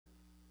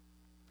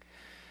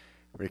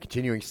We're in a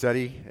continuing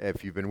study.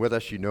 If you've been with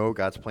us, you know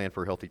God's plan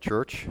for a healthy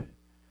church.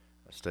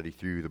 A study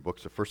through the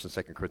books of 1st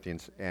and 2nd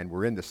Corinthians, and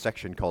we're in the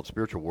section called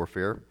Spiritual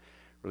Warfare.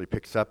 Really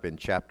picks up in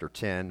chapter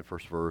 10,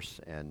 first verse,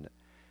 and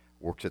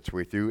works its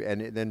way through,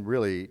 and then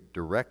really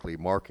directly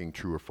marking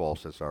true or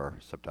false as our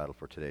subtitle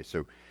for today.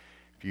 So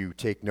if you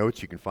take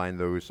notes, you can find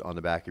those on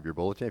the back of your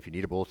bulletin. If you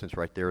need a bulletin, it's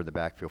right there in the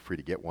back. Feel free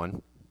to get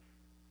one.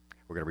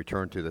 We're going to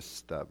return to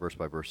this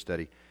verse-by-verse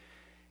study.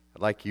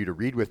 I'd like you to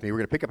read with me. We're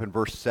going to pick up in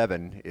verse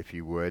 7, if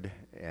you would,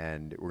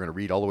 and we're going to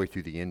read all the way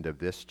through the end of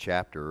this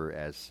chapter,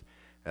 as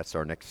that's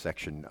our next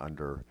section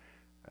under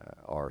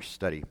our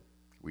study.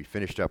 We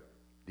finished up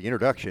the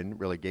introduction,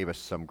 really gave us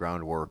some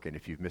groundwork, and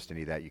if you've missed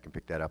any of that, you can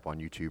pick that up on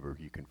YouTube, or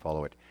you can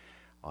follow it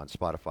on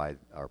Spotify,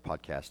 our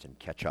podcast, and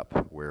catch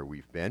up where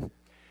we've been.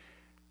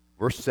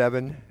 Verse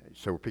 7,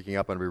 so we're picking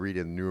up on we read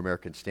in the New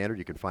American Standard.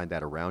 You can find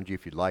that around you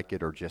if you'd like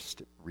it, or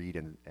just read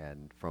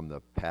and from the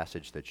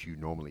passage that you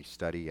normally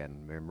study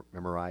and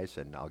memorize,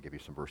 and I'll give you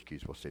some verse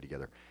cues. We'll stay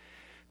together.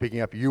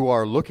 Picking up, you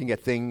are looking at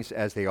things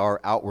as they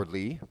are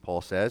outwardly,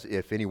 Paul says.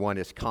 If anyone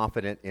is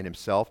confident in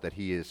himself that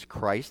he is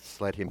Christ's,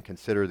 let him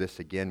consider this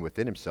again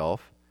within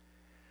himself.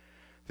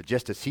 That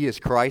just as he is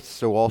Christ,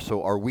 so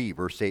also are we.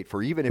 Verse 8,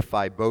 for even if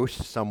I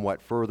boast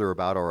somewhat further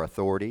about our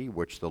authority,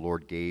 which the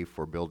Lord gave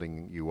for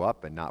building you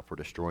up and not for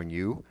destroying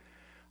you,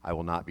 I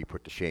will not be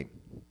put to shame.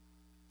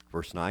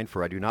 Verse 9,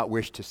 for I do not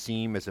wish to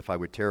seem as if I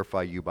would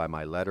terrify you by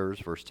my letters.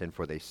 Verse 10,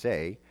 for they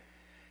say,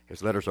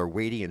 his letters are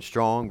weighty and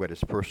strong, but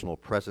his personal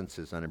presence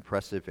is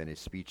unimpressive and his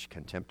speech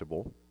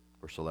contemptible.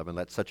 Verse 11,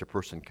 let such a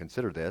person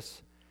consider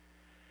this,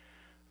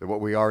 that what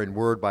we are in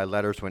word by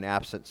letters when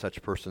absent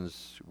such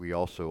persons we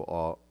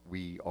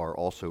are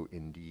also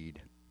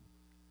indeed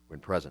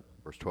when present.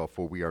 Verse 12,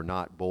 for we are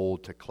not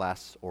bold to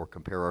class or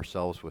compare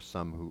ourselves with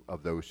some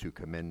of those who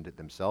commend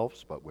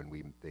themselves, but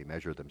when they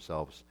measure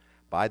themselves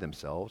by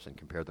themselves and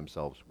compare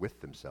themselves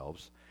with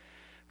themselves,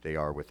 they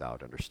are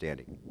without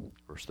understanding.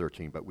 Verse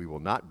 13, but we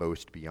will not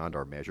boast beyond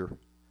our measure,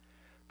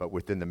 but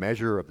within the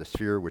measure of the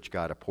sphere which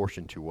God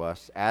apportioned to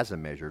us as a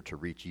measure to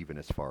reach even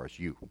as far as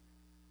you.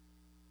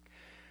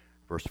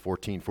 Verse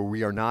 14, for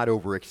we are not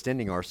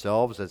overextending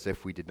ourselves as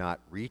if we did not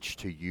reach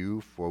to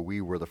you, for we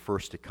were the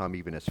first to come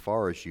even as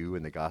far as you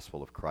in the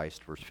gospel of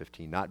Christ. Verse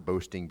 15, not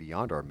boasting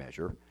beyond our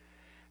measure,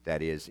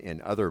 that is, in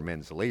other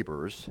men's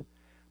labors,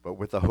 but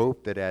with the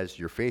hope that as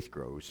your faith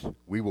grows,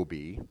 we will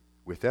be,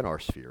 within our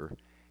sphere,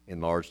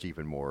 enlarged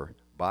even more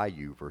by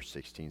you. Verse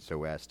 16,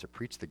 so as to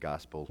preach the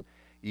gospel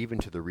even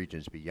to the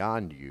regions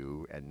beyond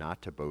you, and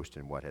not to boast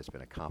in what has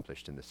been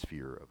accomplished in the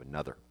sphere of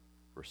another.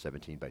 Verse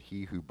 17, but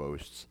he who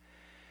boasts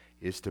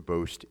is to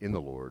boast in the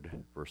Lord.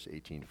 Verse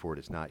 18, for it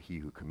is not he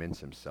who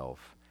commends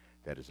himself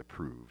that is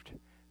approved,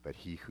 but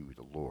he who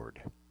the Lord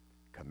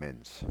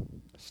commends.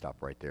 Let's stop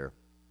right there.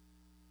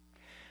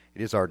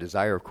 It is our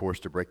desire, of course,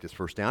 to break this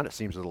verse down. It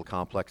seems a little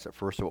complex at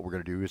first, so what we're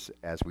going to do is,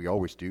 as we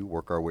always do,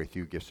 work our way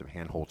through, give some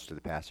handholds to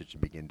the passage,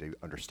 and begin to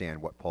understand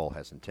what Paul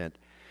has intent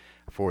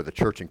for the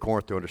church in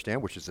Corinth to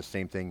understand, which is the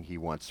same thing he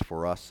wants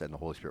for us, and the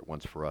Holy Spirit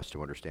wants for us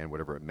to understand.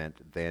 Whatever it meant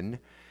then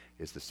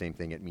is the same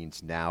thing it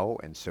means now,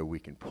 and so we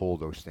can pull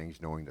those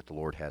things knowing that the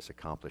Lord has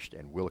accomplished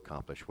and will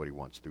accomplish what he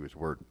wants through his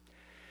word.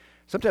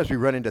 Sometimes we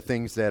run into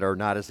things that are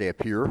not as they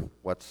appear.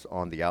 What's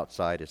on the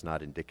outside is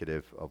not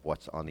indicative of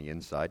what's on the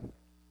inside.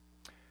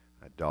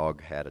 A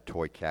dog had a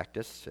toy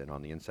cactus, and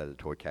on the inside of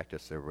the toy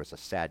cactus there was a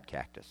sad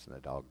cactus, and the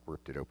dog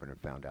ripped it open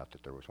and found out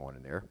that there was one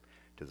in there,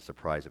 to the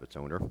surprise of its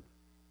owner.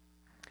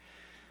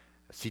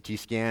 A CT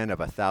scan of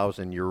a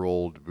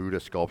 1,000-year-old Buddha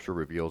sculpture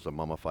reveals a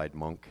mummified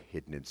monk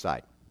hidden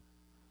inside.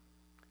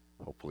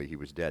 Hopefully he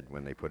was dead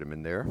when they put him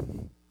in there.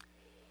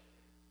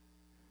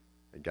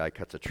 The guy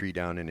cuts a tree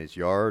down in his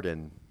yard,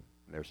 and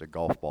there's a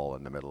golf ball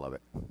in the middle of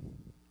it.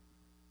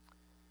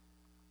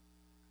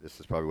 This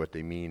is probably what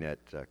they mean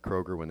at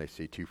Kroger when they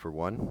say 2 for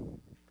 1.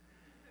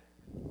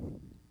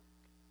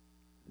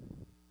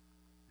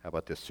 How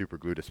about this super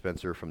glue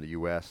dispenser from the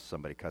U.S.?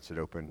 Somebody cuts it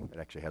open. It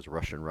actually has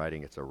Russian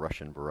writing. It's a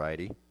Russian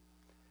variety.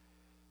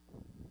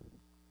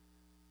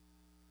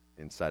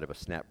 Inside of a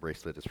snap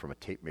bracelet is from a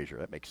tape measure.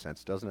 That makes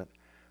sense, doesn't it?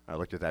 I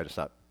looked at that and just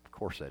thought, of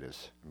course that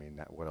is. I mean,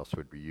 what else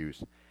would be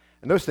used?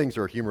 And those things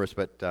are humorous,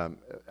 but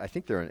I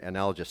think they're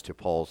analogous to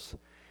Paul's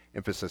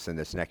emphasis in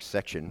this next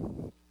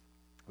section.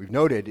 We've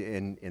noted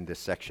in this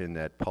section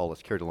that Paul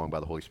is carried along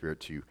by the Holy Spirit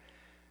to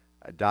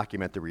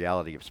document the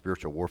reality of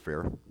spiritual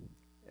warfare.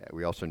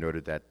 We also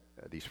noted that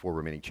these 4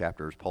 remaining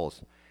chapters, Paul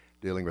is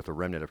dealing with a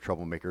remnant of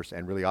troublemakers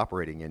and really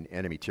operating in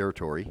enemy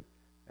territory.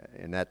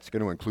 And that's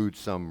going to include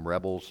some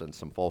rebels and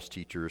some false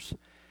teachers.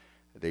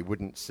 They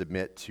wouldn't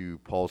submit to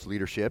Paul's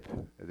leadership.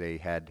 They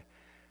had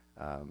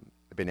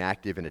been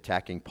active in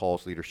attacking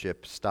Paul's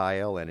leadership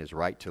style and his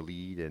right to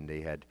lead, and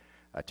they had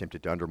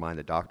attempted to undermine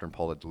the doctrine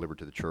Paul had delivered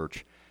to the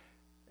church.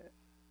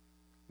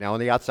 Now, on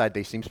the outside,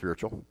 they seem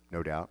spiritual,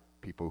 no doubt.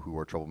 People who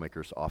are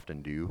troublemakers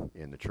often do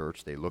in the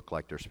church. They look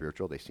like they're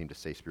spiritual. They seem to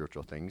say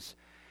spiritual things.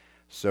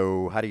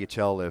 So how do you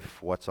tell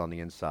if what's on the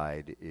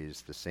inside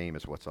is the same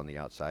as what's on the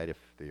outside, if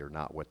they are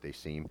not what they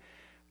seem?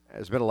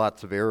 There's been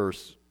lots of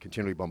errors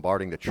continually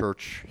bombarding the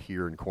church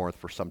here in Corinth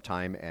for some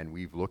time, and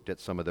we've looked at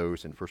some of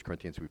those in 1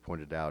 Corinthians. We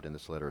pointed out in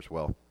this letter as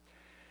well.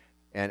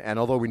 And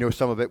although we know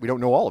some of it, we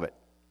don't know all of it.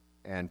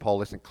 And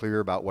Paul isn't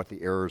clear about what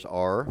the errors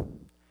are.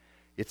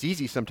 It's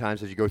easy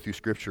sometimes as you go through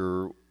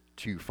Scripture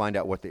to find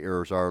out what the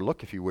errors are.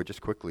 Look, if you would,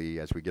 just quickly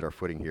as we get our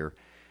footing here,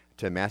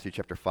 to Matthew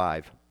chapter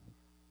 5.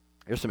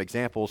 Here's some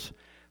examples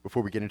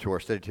before we get into our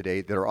study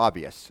today that are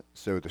obvious.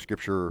 So the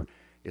Scripture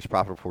is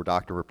profitable for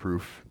doctrine,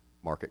 reproof,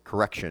 market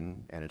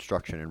correction, and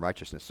instruction in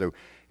righteousness. So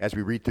as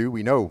we read through,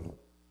 we know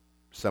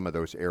some of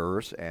those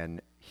errors,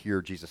 and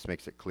here Jesus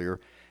makes it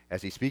clear.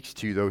 As he speaks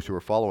to those who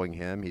are following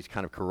him, he's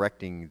kind of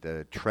correcting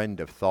the trend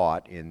of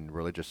thought in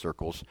religious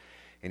circles.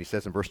 And he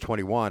says in verse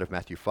 21 of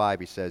Matthew 5,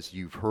 he says,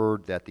 "You've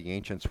heard that the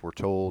ancients were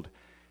told,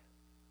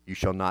 'You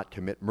shall not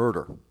commit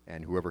murder,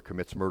 and whoever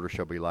commits murder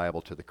shall be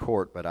liable to the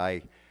court. But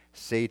I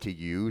say to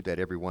you that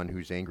everyone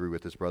who's angry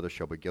with his brother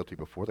shall be guilty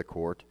before the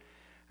court.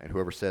 And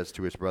whoever says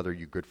to his brother,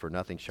 you good for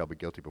nothing, shall be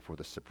guilty before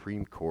the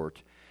Supreme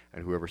Court.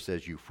 And whoever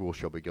says, you fool,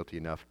 shall be guilty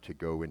enough to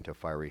go into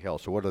fiery hell.'"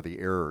 So what are the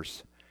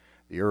errors?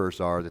 The errors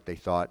are that they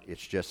thought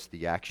it's just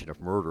the action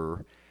of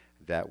murder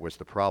that was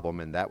the problem,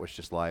 and that was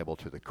just liable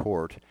to the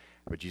court.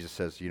 But Jesus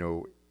says,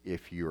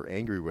 if you're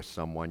angry with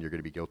someone, you're going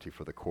to be guilty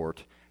for the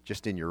court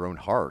just in your own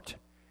heart.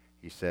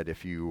 He said,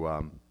 if you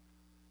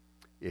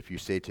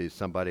say to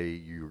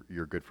somebody,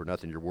 you're good for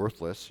nothing, you're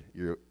worthless,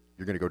 you're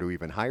going to go to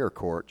even higher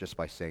court just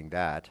by saying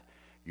that.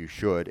 You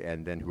should,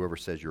 and then whoever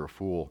says you're a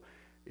fool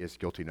is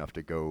guilty enough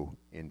to go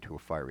into a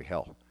fiery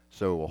hell.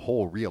 So a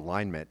whole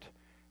realignment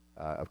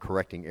of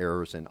correcting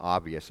errors and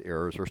obvious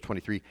errors. Verse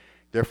 23,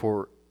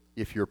 "Therefore,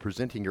 if you're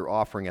presenting your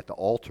offering at the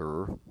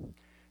altar,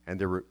 and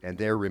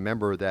there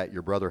remember that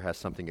your brother has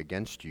something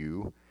against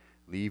you,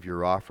 leave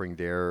your offering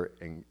there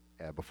and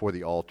before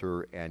the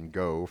altar and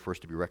go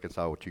first to be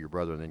reconciled to your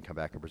brother, and then come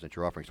back and present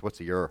your offerings." What's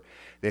the error?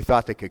 They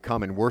thought they could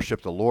come and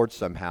worship the Lord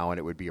somehow, and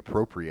it would be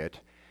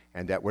appropriate,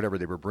 and that whatever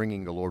they were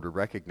bringing, the Lord would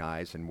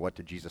recognize. And what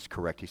did Jesus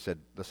correct? He said,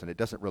 listen, it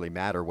doesn't really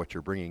matter what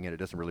you're bringing, and it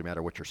doesn't really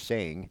matter what you're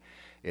saying.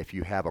 If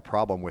you have a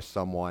problem with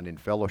someone in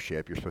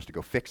fellowship, you're supposed to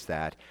go fix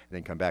that and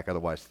then come back.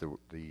 Otherwise,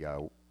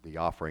 the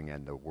offering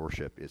and the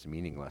worship is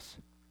meaningless.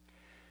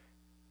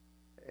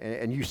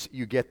 And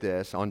you get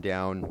this on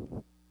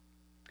down.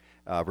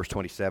 Verse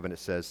 27, it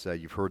says,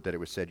 "You've heard that it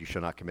was said, you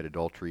shall not commit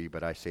adultery,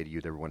 but I say to you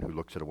that everyone who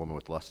looks at a woman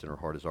with lust in her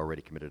heart has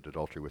already committed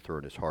adultery with her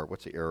in his heart."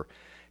 What's the error?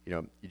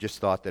 You just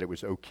thought that it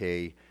was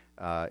okay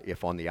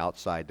if on the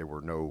outside there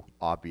were no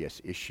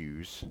obvious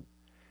issues.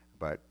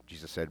 But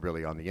Jesus said,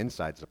 really, on the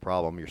inside's the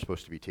problem. You're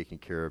supposed to be taking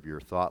care of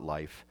your thought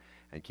life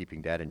and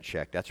keeping that in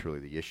check. That's really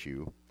the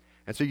issue.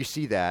 And so you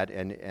see that,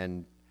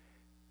 and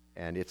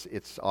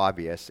it's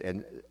obvious.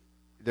 And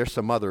there's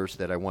some others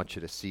that I want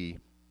you to see.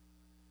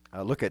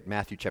 Look at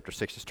Matthew chapter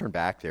 6. Just turn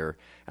back there.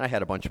 And I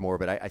had a bunch more,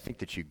 but I think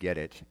that you get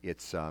it.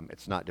 It's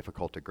not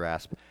difficult to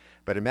grasp.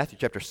 But in Matthew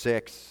chapter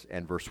 6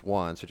 and verse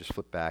 1, so just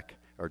flip back,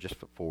 or just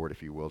flip forward,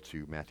 if you will,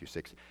 to Matthew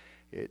 6.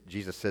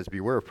 Jesus says,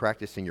 "Beware of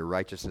practicing your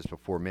righteousness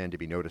before men to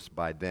be noticed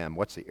by them."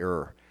 What's the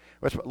error?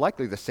 Well, it's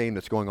likely the same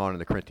that's going on in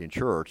the Corinthian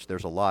church.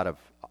 There's a lot of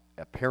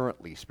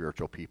apparently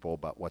spiritual people,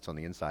 but what's on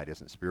the inside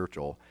isn't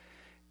spiritual.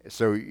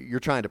 So you're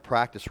trying to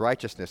practice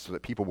righteousness so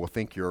that people will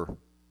think you're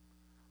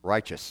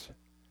righteous.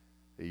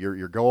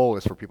 Your goal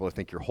is for people to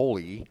think you're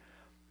holy,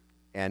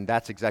 and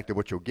that's exactly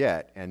what you'll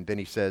get. And then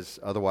he says,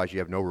 otherwise you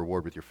have no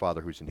reward with your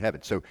Father who's in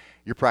heaven. So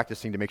you're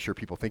practicing to make sure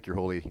people think you're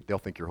holy. They'll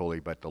think you're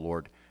holy, but the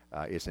Lord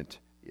isn't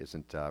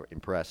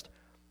impressed.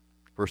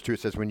 Verse 2, it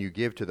says, "When you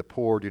give to the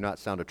poor, do not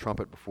sound a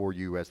trumpet before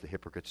you as the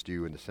hypocrites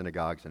do in the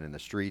synagogues and in the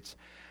streets,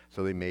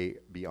 so they may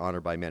be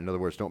honored by men." In other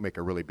words, don't make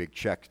a really big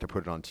check to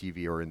put it on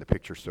TV or in the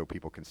picture so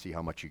people can see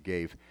how much you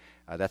gave.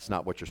 That's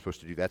not what you're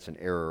supposed to do. That's an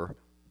error.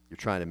 You're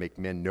trying to make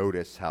men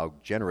notice how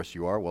generous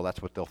you are. Well, that's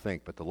what they'll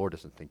think, but the Lord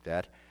doesn't think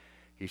that.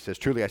 He says,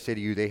 "Truly I say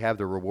to you, they have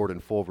their reward in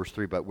full." Verse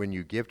 3, "But when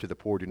you give to the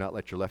poor, do not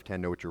let your left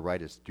hand know what your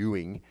right is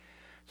doing,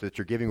 so that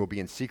your giving will be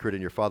in secret,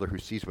 and your Father who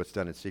sees what's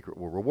done in secret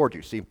will reward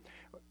you." See,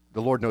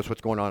 the Lord knows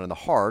what's going on in the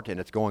heart, and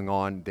it's going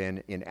on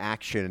then in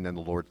action, and then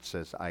the Lord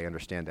says, "I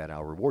understand that,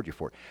 I'll reward you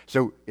for it."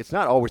 So it's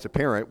not always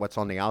apparent what's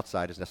on the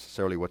outside is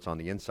necessarily what's on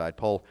the inside.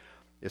 Paul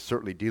is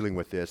certainly dealing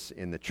with this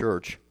in the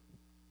church.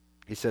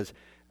 He says,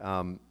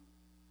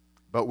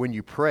 "But when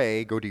you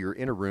pray, go to your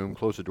inner room,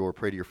 close the door,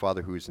 pray to your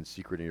Father who is in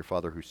secret, and your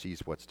Father who sees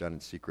what's done in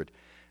secret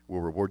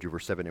will reward you."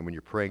 Verse 7, "And when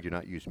you're praying, do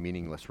not use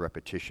meaningless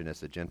repetition as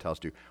the Gentiles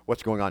do."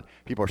 What's going on?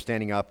 People are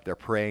standing up, they're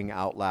praying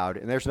out loud,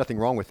 and there's nothing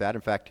wrong with that.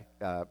 In fact,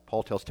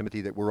 Paul tells Timothy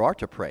that we are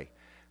to pray,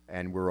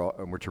 and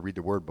we're to read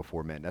the word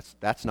before men.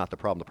 That's not the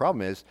problem. The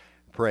problem is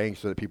praying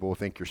so that people will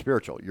think you're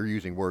spiritual. You're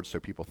using words so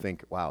people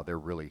think, wow, they're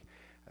really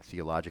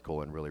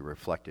theological and really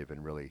reflective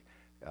and really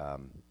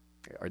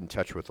are in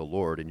touch with the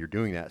Lord, and you're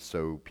doing that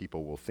so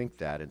people will think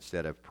that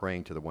instead of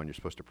praying to the one you're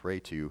supposed to pray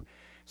to.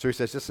 So he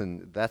says,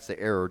 listen, that's the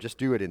error. Just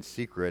do it in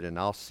secret, and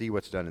I'll see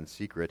what's done in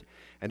secret.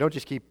 And don't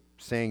just keep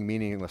saying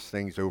meaningless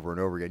things over and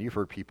over again. You've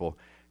heard people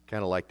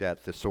kind of like that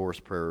thesaurus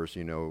prayers,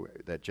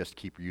 that just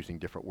keep using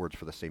different words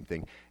for the same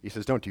thing. He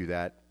says, don't do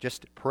that.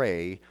 Just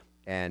pray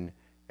and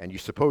And you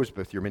suppose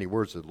with your many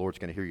words that the Lord's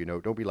going to hear you. No,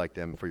 don't be like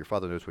them, for your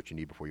Father knows what you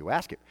need before you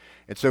ask Him.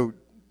 And so,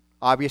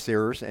 obvious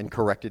errors and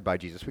corrected by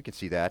Jesus. We can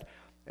see that.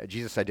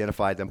 Jesus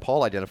identified them.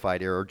 Paul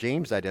identified error.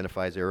 James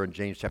identifies error in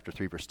James chapter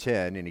 3, verse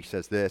 10. And he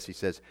says this. He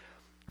says,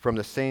 "From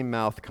the same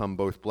mouth come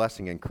both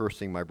blessing and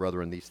cursing, my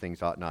brethren. These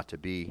things ought not to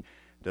be.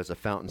 Does a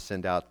fountain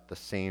send out the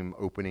same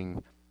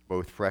opening,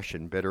 both fresh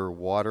and bitter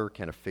water?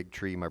 Can a fig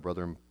tree, my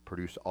brethren,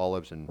 produce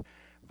olives, and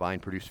vine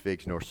produce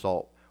figs, nor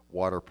salt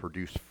water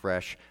produce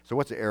fresh?" So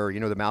what's the error?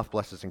 The mouth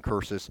blesses and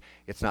curses.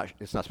 It's not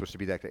supposed to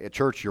be that. At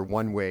church, you're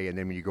one way, and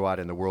then when you go out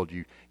in the world,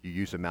 you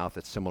use a mouth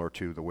that's similar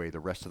to the way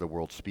the rest of the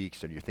world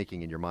speaks, and you're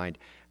thinking in your mind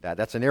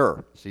that's an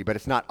error. See, but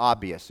it's not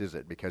obvious, is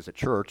it? Because at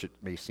church, it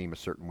may seem a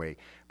certain way,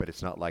 but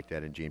it's not like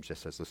that. And James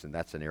just says, listen,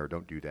 that's an error.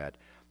 Don't do that.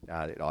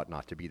 It ought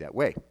not to be that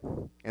way.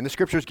 And the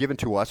Scripture is given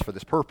to us for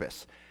this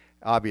purpose.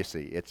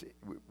 Obviously,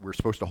 we're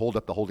supposed to hold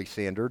up the holy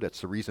standard.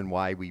 That's the reason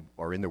why we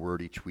are in the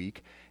Word each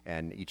week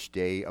and each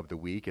day of the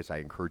week, as I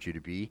encourage you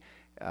to be.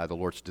 The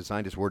Lord's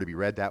designed His Word to be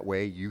read that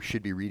way. You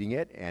should be reading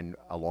it, and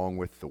along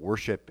with the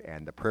worship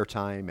and the prayer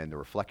time and the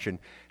reflection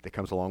that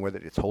comes along with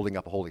it, it's holding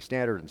up a holy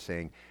standard and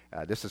saying,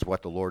 this is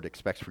what the Lord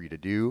expects for you to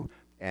do,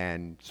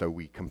 and so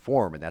we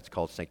conform, and that's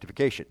called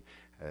sanctification.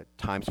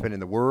 Time spent in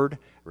the Word,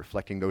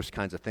 reflecting those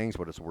kinds of things.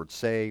 What does the Word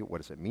say? What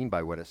does it mean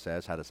by what it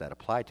says? How does that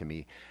apply to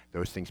me?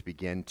 Those things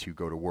begin to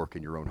go to work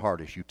in your own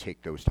heart as you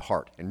take those to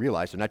heart and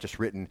realize they're not just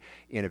written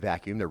in a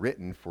vacuum. They're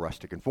written for us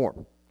to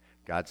conform.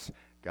 God's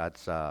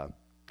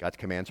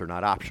commands are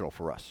not optional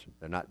for us.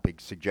 They're not big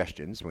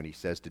suggestions. When He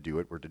says to do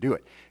it, we're to do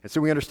it. And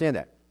so we understand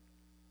that.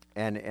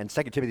 And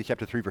 2 Timothy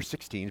chapter 3, verse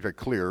 16 is very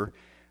clear.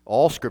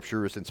 All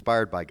Scripture is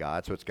inspired by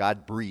God, so it's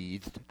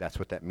God-breathed. That's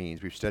what that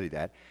means. We've studied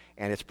that.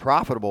 And it's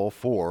profitable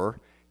for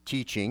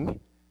teaching,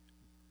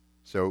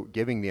 so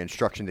giving the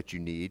instruction that you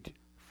need,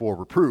 for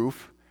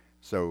reproof,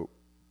 so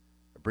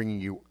bringing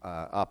you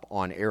up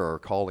on error,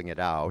 calling it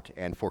out,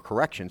 and for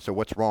correction, so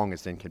what's wrong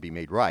is then can be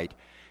made right,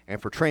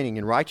 and for training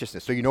in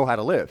righteousness, so you know how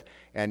to live.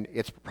 And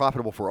it's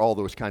profitable for all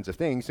those kinds of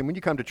things. And when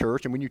you come to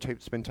church and when you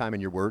spend time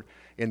in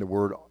the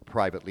Word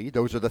privately,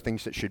 those are the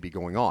things that should be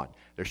going on.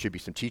 There should be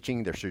some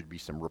teaching. There should be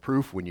some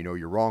reproof when you know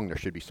you're wrong. There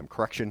should be some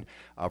correction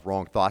of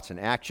wrong thoughts and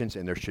actions,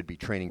 and there should be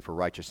training for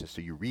righteousness.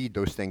 So you read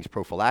those things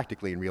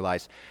prophylactically and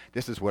realize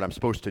this is what I'm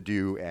supposed to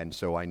do, and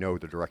so I know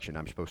the direction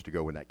I'm supposed to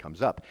go when that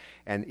comes up.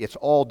 And it's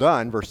all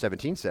done, verse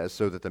 17 says,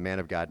 so that the man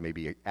of God may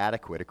be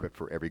adequate, equipped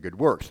for every good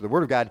work. So the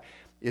Word of God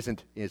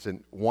isn't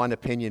one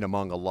opinion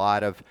among a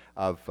lot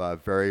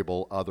of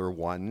variable other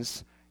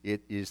ones.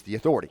 It is the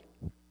authority.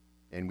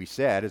 And we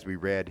said, as we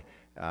read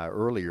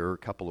earlier a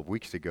couple of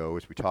weeks ago,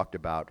 as we talked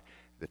about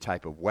the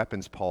type of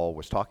weapons Paul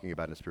was talking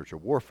about in spiritual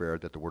warfare,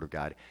 that the Word of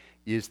God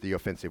is the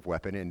offensive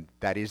weapon, and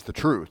that is the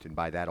truth. And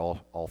by that,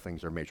 all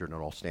things are measured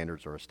and all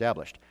standards are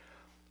established.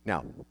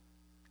 Now,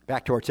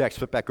 back to our text.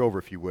 Flip back over,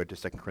 if you would, to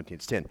 2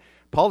 Corinthians 10.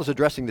 Paul is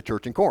addressing the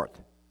church in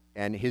Corinth,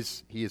 and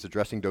he is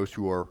addressing those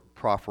who are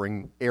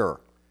proffering error.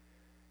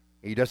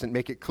 He doesn't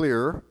make it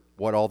clear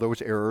what all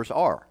those errors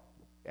are.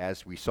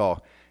 As we saw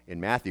in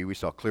Matthew, we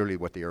saw clearly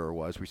what the error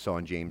was. We saw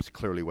in James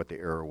clearly what the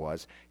error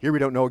was. Here we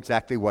don't know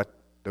exactly what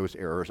those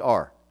errors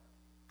are.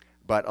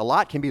 But a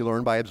lot can be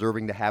learned by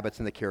observing the habits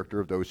and the character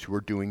of those who are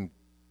doing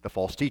the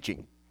false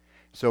teaching.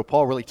 So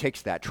Paul really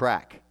takes that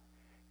track.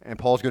 And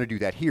Paul's going to do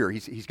that here.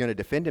 He's going to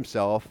defend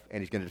himself,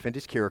 and he's going to defend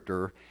his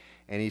character,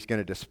 and he's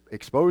going to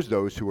expose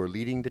those who are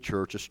leading the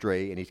church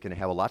astray, and he's going to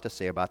have a lot to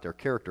say about their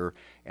character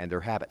and their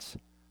habits.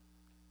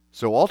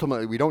 So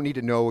ultimately, we don't need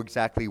to know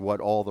exactly what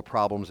all the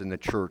problems in the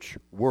church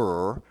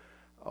were,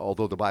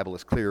 although the Bible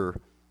is clear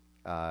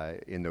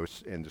in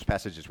those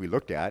passages we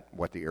looked at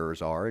what the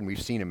errors are, and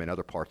we've seen them in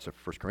other parts of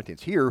 1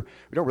 Corinthians. Here,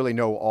 we don't really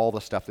know all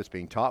the stuff that's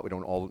being taught. We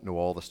don't know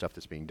all the stuff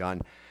that's being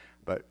done.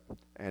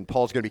 And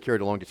Paul's going to be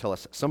carried along to tell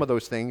us some of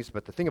those things,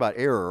 but the thing about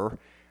error,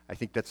 I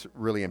think that's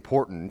really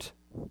important,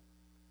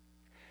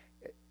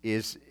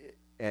 is,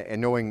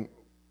 and knowing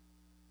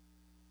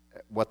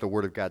what the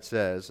Word of God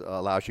says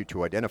allows you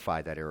to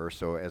identify that error.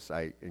 So as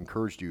I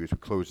encouraged you as we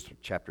closed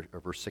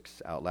verse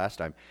 6 out last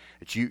time,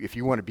 if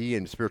you want to be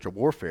in spiritual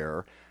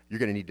warfare, you're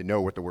going to need to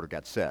know what the Word of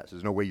God says.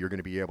 There's no way you're going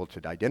to be able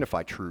to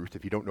identify truth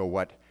if you don't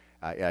know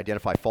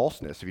identify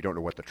falseness if you don't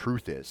know what the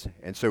truth is.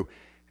 And so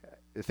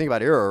the thing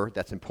about error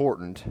that's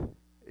important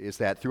is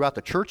that throughout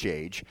the church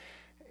age,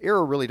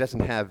 error really doesn't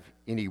have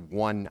any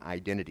one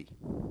identity,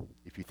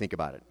 if you think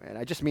about it. And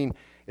I just mean,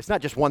 it's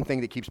not just one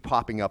thing that keeps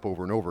popping up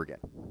over and over again.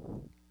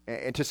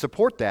 And to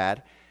support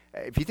that,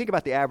 if you think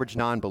about the average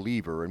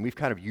non-believer, and we've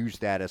kind of used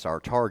that as our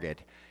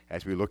target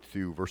as we look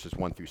through verses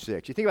 1 through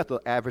 6, you think about the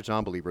average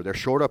non-believer, they're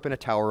shored up in a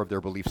tower of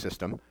their belief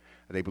system.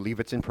 They believe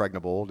it's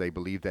impregnable. They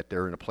believe that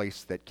they're in a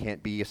place that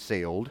can't be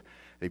assailed.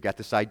 They've got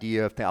this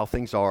idea of how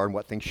things are and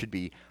what things should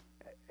be.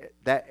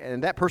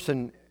 That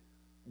person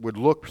would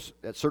look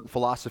at certain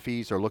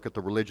philosophies or look at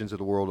the religions of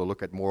the world or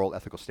look at moral,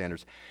 ethical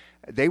standards,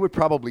 they would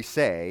probably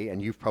say,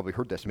 and you've probably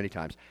heard this many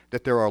times,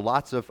 that there are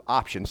lots of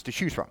options to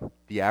choose from.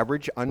 The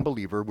average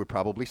unbeliever would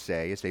probably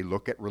say, as they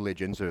look at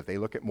religions or if they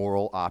look at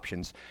moral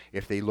options,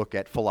 if they look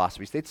at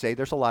philosophies, they'd say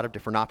there's a lot of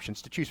different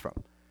options to choose from.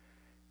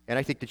 And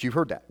I think that you've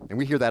heard that, and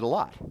we hear that a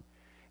lot.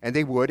 And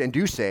they would and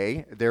do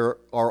say there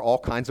are all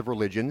kinds of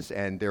religions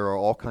and there are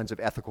all kinds of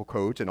ethical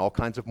codes and all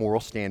kinds of moral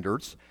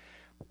standards,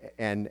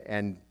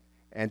 and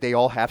they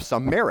all have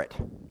some merit.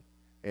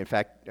 In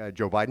fact,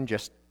 Joe Biden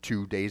just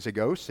 2 days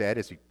ago said,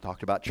 as he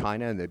talked about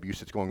China and the abuse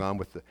that's going on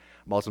with the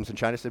Muslims in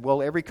China, said,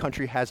 well, every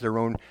country has their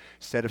own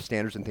set of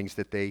standards and things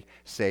that they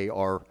say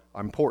are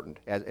important,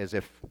 as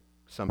if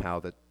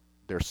somehow that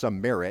there's some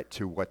merit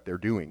to what they're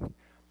doing.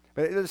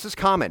 But this is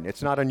common.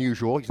 It's not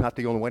unusual. He's not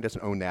the only one who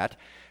doesn't own that.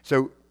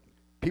 So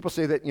people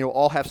say that,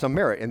 all have some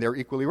merit, and they're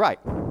equally right.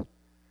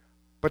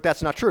 But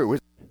that's not true.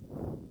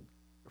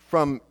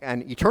 From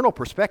an eternal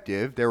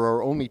perspective, there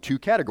are only two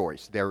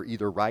categories. They're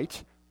either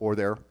right or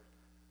they're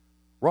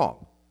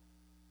wrong.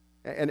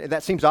 And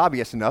that seems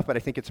obvious enough, but I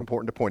think it's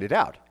important to point it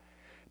out.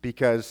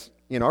 Because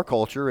in our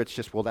culture, it's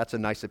just, well, that's a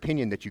nice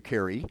opinion that you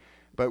carry.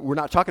 But we're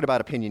not talking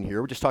about opinion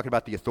here. We're just talking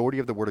about the authority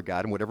of the Word of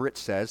God, and whatever it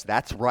says,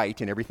 that's right,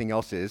 and everything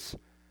else is,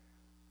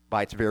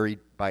 by its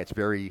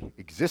very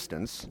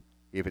existence,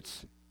 if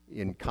it's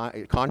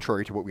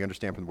contrary to what we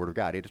understand from the Word of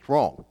God, it is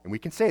wrong. And we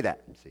can say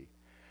that, see.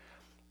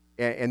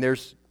 And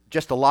there's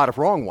just a lot of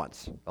wrong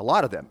ones, a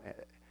lot of them.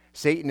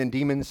 Satan and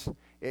demons,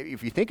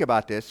 if you think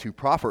about this, who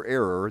proffer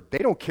error, they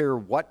don't care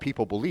what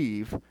people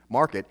believe,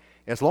 mark it,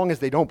 as long as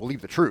they don't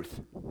believe the truth.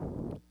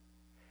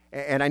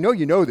 And I know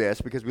you know this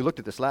because we looked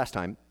at this last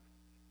time.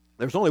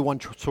 There's only one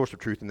source of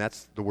truth, and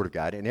that's the Word of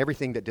God, and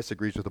everything that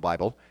disagrees with the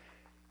Bible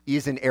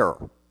is an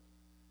error.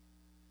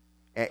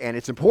 And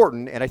it's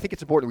important, and I think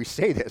it's important we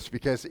say this,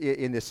 because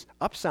in this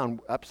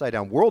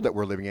upside-down world that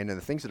we're living in and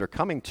the things that are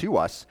coming to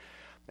us,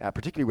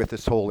 particularly with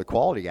this whole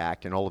Equality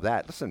Act and all of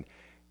that, listen,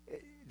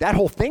 that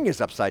whole thing is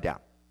upside down.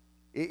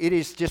 It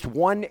is just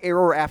one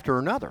error after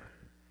another.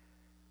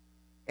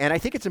 And I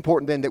think it's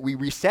important then that we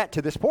reset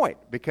to this point,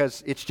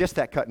 because it's just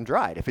that cut and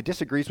dried. If it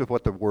disagrees with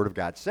what the Word of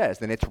God says,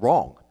 then it's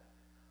wrong.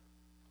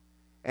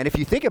 And if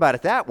you think about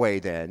it that way,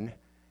 then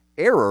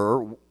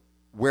error,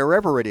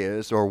 wherever it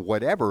is or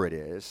whatever it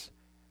is,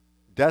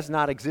 does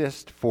not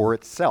exist for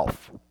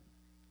itself.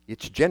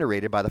 It's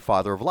generated by the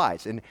father of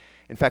lies. And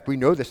in fact, we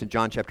know this in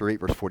John chapter 8,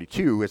 verse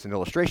 42 as an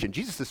illustration.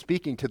 Jesus is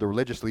speaking to the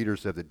religious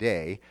leaders of the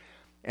day,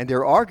 and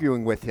they're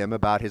arguing with him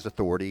about his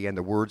authority and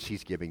the words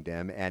he's giving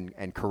them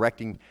and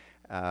correcting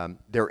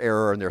their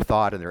error and their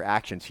thought and their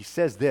actions. He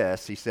says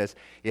this, he says,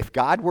 if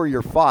God were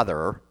your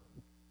father,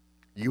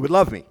 you would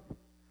love me.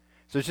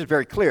 So it's just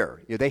very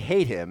clear. They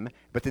hate him,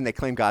 but then they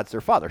claim God's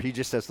their father. He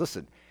just says,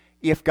 listen,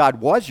 if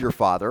God was your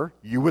father,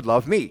 you would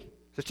love me.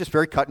 So it's just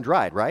very cut and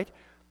dried, right?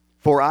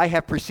 For I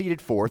have proceeded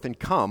forth and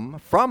come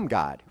from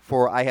God,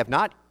 for I have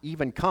not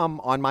even come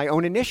on my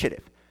own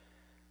initiative,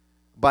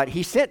 but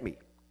he sent me.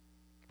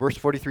 Verse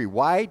 43,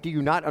 why do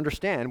you not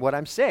understand what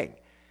I'm saying?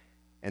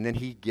 And then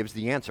he gives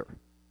the answer.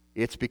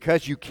 It's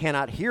because you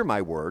cannot hear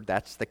my word.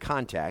 That's the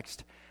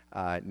context.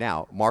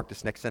 Now, mark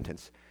this next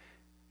sentence.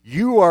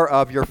 You are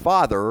of your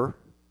father,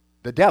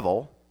 the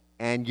devil,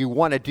 and you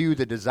want to do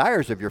the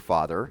desires of your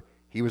father.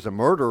 He was a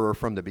murderer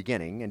from the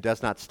beginning and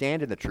does not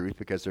stand in the truth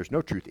because there's no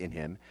truth in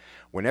him.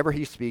 Whenever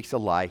he speaks a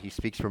lie, he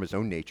speaks from his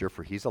own nature,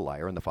 for he's a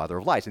liar and the father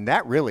of lies. And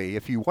that really,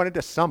 if you wanted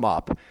to sum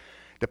up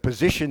the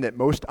position that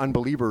most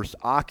unbelievers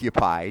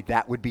occupy,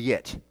 that would be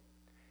it.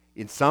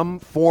 In some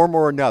form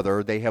or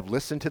another, they have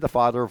listened to the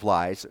father of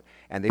lies,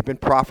 and they've been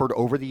proffered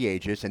over the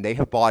ages, and they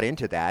have bought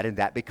into that, and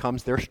that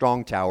becomes their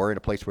strong tower in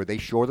a place where they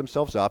shore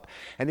themselves up,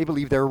 and they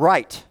believe they're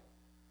right.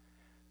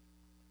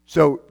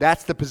 So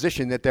that's the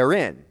position that they're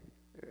in.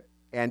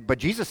 But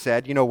Jesus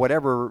said,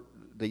 whatever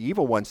the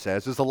evil one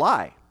says is a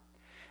lie.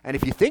 And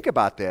if you think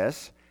about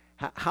this,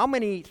 how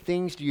many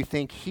things do you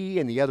think he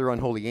and the other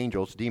unholy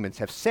angels, demons,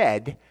 have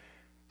said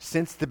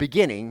since the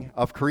beginning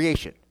of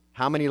creation?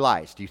 How many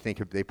lies do you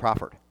think they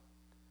proffered?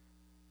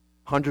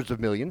 Hundreds of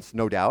millions,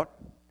 no doubt.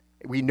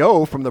 We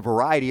know from the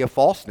variety of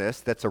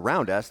falseness that's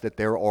around us that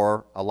there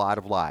are a lot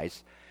of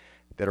lies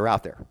that are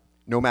out there,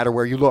 no matter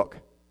where you look.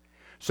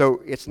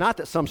 So it's not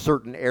that some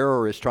certain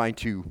error is trying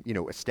to,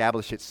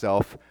 establish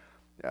itself,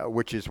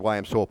 which is why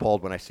I'm so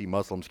appalled when I see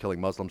Muslims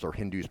killing Muslims or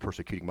Hindus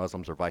persecuting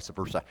Muslims or vice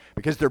versa,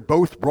 because they're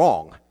both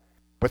wrong,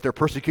 but they're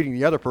persecuting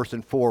the other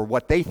person for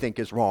what they think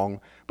is wrong,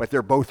 but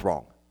they're both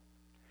wrong.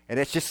 And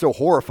it's just so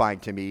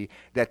horrifying to me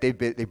that they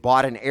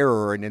bought an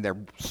error and then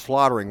they're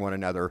slaughtering one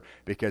another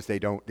because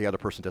the other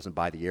person doesn't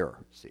buy the error.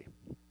 See,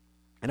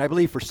 and I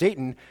believe for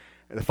Satan,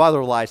 the father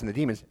of lies and the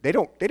demons, they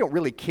don't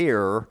really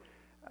care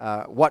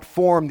what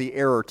form the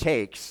error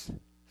takes.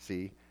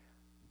 See,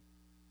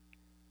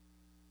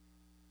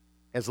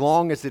 as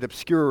long as it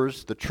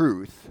obscures the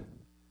truth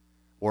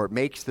or it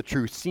makes the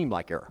truth seem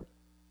like error.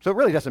 So it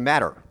really doesn't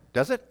matter,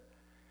 does it?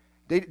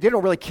 They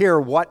don't really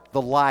care what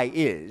the lie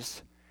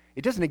is.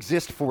 It doesn't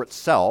exist for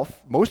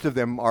itself. Most of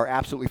them are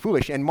absolutely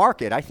foolish. And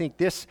mark it, I think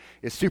this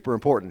is super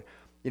important.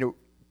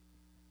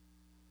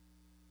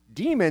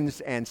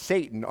 Demons and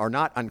Satan are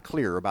not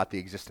unclear about the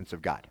existence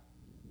of God.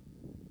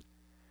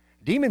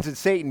 Demons and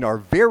Satan are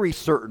very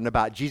certain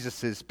about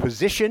Jesus'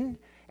 position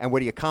and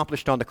what he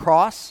accomplished on the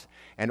cross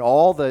and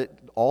all the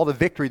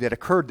victory that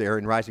occurred there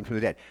in rising from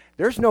the dead.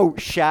 There's no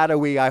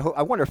shadowy, I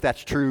wonder if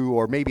that's true,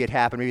 or maybe it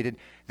happened, maybe it didn't.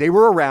 They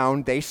were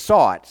around, they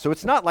saw it. So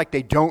it's not like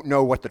they don't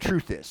know what the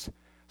truth is.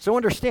 So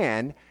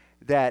understand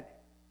that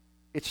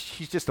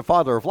he's just the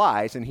father of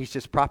lies, and he's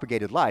just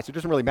propagated lies. So it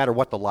doesn't really matter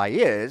what the lie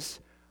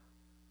is.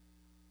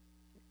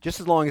 Just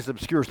as long as it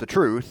obscures the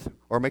truth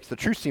or makes the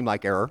truth seem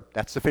like error,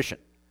 that's sufficient.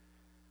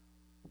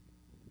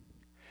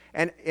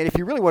 And if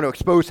you really want to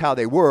expose how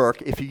they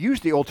work, if you use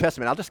the Old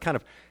Testament, I'll just kind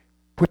of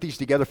put these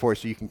together for you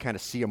so you can kind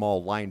of see them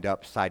all lined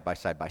up side by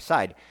side by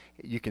side.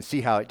 You can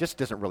see how it just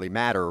doesn't really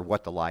matter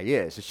what the lie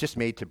is. It's just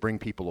made to bring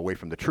people away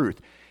from the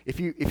truth. If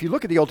you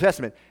look at the Old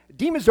Testament,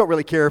 demons don't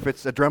really care if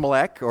it's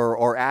Adremelech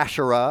or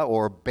Asherah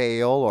or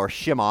Baal or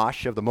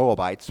Shemosh of the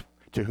Moabites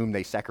to whom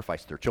they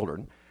sacrificed their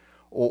children,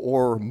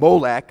 or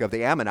Molech of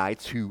the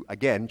Ammonites, who,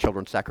 again,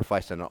 children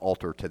sacrificed on an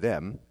altar to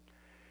them,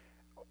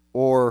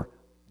 or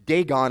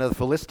Dagon of the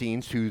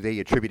Philistines, who they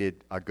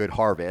attributed a good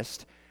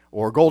harvest,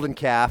 or golden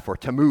calf, or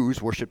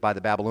Tammuz, worshipped by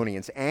the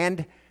Babylonians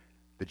and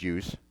the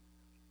Jews,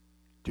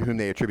 to whom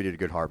they attributed a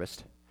good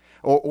harvest.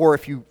 Or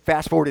if you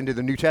fast forward into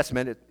the New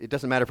Testament, it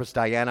doesn't matter if it's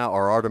Diana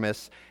or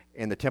Artemis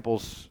in the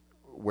temples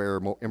where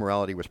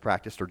immorality was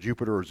practiced, or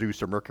Jupiter or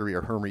Zeus or Mercury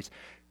or Hermes.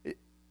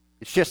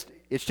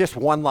 It's just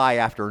one lie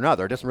after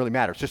another. It doesn't really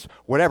matter. It's just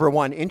whatever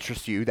one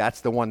interests you,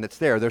 that's the one that's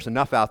there. There's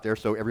enough out there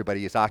so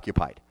everybody is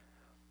occupied.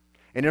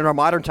 And in our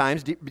modern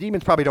times,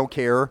 demons probably don't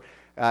care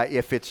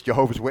if it's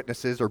Jehovah's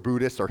Witnesses or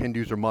Buddhists or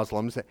Hindus or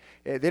Muslims.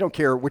 They don't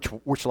care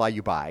which lie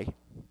you buy.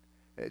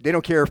 They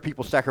don't care if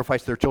people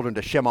sacrifice their children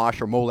to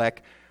Shemosh or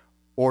Molech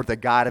or the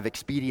god of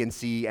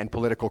expediency and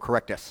political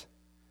correctness,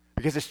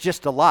 because it's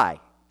just a lie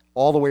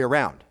all the way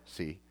around,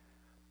 see?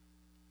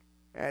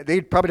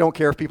 They probably don't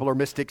care if people are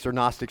mystics or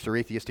Gnostics or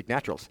atheistic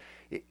naturalists.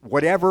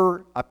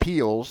 Whatever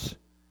appeals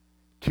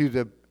to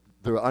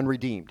the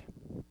unredeemed.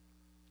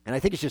 And I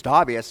think it's just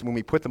obvious when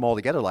we put them all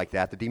together like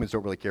that, the demons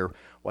don't really care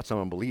what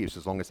someone believes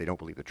as long as they don't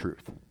believe the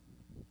truth.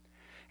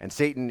 And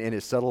Satan, in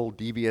his subtle,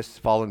 devious,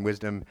 fallen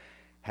wisdom,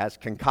 has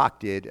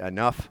concocted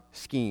enough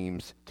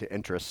schemes to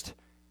interest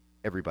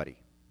everybody.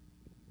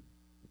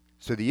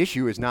 So the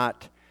issue is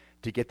not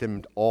to get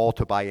them all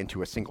to buy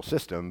into a single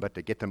system, but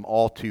to get them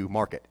all to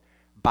market.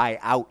 Buy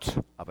out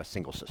of a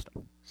single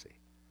system. See,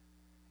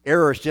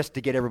 error is just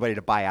to get everybody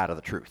to buy out of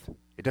the truth.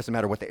 It doesn't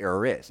matter what the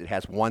error is. It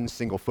has one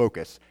single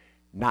focus,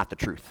 not the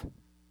truth.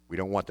 We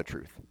don't want the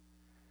truth.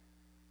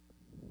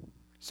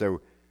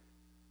 So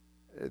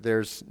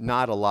there's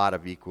not a lot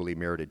of equally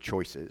merited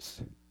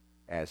choices,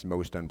 as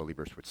most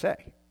unbelievers would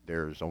say.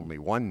 There's only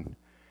one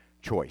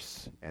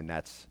choice, and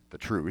that's the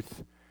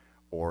truth,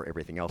 or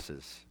everything else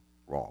is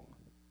wrong.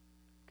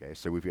 Okay,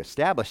 so we've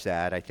established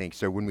that, I think.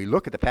 So when we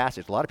look at the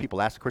passage, a lot of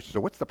people ask the question, so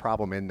what's the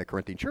problem in the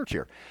Corinthian church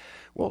here?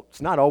 Well,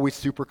 it's not always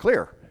super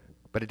clear,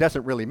 but it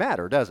doesn't really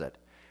matter, does it?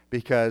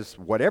 Because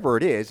whatever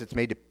it is, it's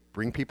made to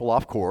bring people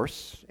off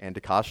course and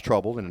to cause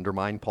trouble and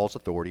undermine Paul's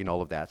authority and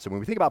all of that. So when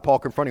we think about Paul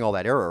confronting all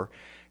that error,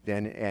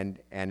 then and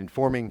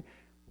informing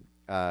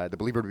the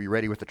believer to be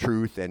ready with the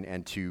truth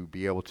and to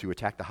be able to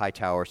attack the high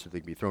tower so they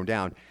can be thrown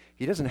down,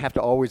 he doesn't have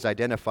to always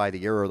identify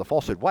the error or the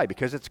falsehood. Why?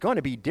 Because it's going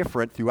to be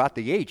different throughout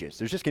the ages.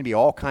 There's just going to be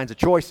all kinds of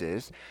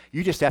choices.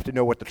 You just have to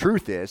know what the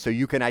truth is so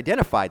you can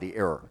identify the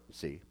error,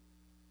 see?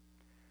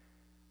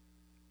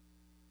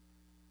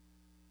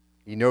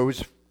 He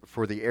knows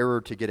for the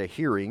error to get a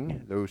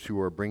hearing, those who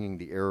are bringing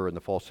the error and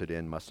the falsehood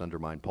in must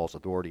undermine Paul's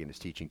authority and his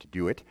teaching to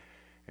do it.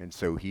 And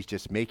so he's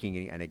just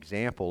making an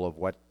example of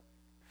what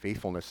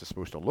faithfulness is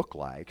supposed to look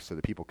like so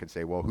that people can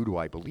say, well, who do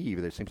I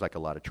believe? There seems like a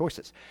lot of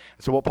choices.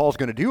 So what Paul's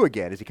going to do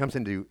again is he comes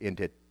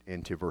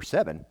into verse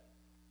 7.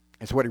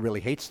 It's what he really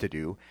hates to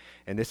do,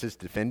 and this is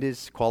defend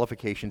his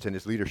qualifications and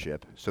his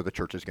leadership so the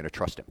church is going to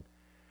trust him.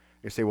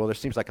 You say, well, there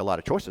seems like a lot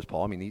of choices,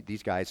 Paul. I mean,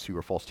 these guys who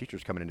are false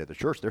teachers coming into the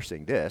church, they're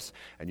saying this,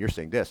 and you're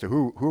saying this. So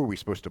who are we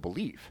supposed to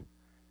believe?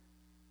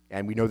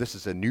 And we know this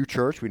is a new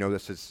church. We know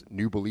this is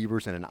new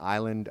believers in an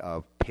island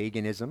of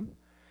paganism.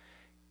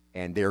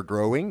 And they're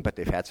growing, but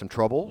they've had some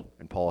trouble.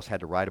 And Paul's had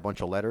to write a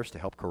bunch of letters to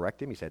help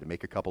correct him. He's had to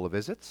make a couple of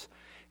visits.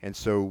 And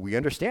so we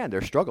understand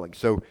they're struggling.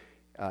 So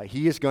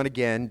he is going to,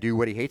 again, do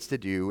what he hates to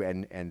do,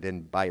 and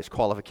then by his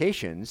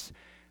qualifications,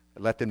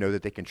 let them know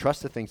that they can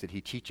trust the things that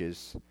he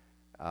teaches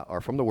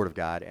are from the Word of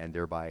God and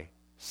thereby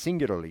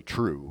singularly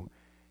true,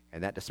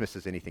 and that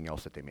dismisses anything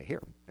else that they may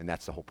hear. And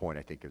that's the whole point,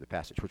 I think, of the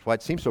passage, which is why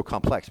it seems so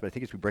complex, but I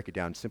think as we break it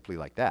down simply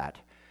like that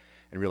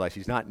and realize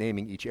he's not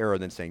naming each error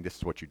and then saying this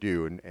is what you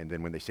do, and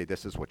then when they say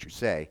this is what you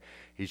say,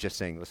 he's just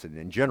saying, listen,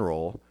 in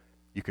general,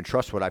 you can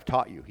trust what I've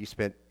taught you. He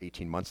spent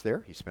 18 months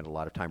there. He spent a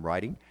lot of time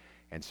writing,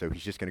 and so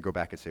he's just going to go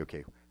back and say,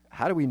 okay,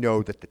 how do we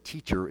know that the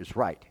teacher is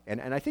right?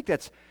 And I think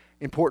that's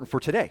important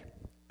for today,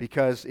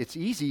 because it's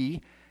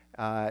easy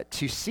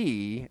to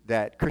see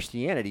that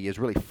Christianity is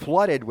really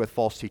flooded with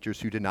false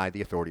teachers who deny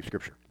the authority of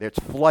Scripture. It's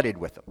flooded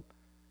with them.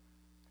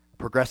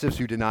 Progressives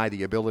who deny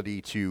the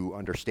ability to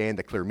understand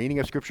the clear meaning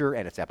of Scripture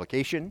and its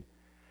application,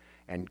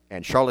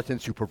 and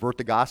charlatans who pervert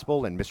the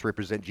gospel and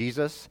misrepresent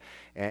Jesus,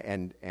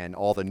 and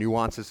all the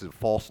nuances of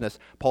falseness.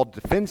 Paul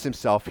defends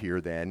himself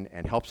here then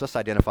and helps us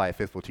identify a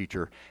faithful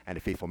teacher and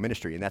a faithful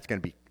ministry, and that's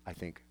going to be, I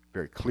think,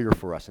 very clear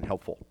for us and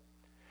helpful.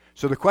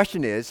 So the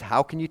question is,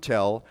 how can you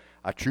tell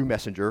a true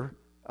messenger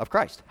of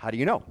Christ? How do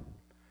you know?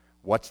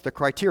 What's the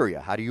criteria?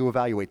 How do you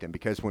evaluate them?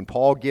 Because when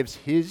Paul gives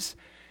his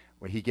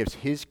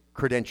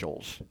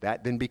credentials,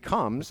 that then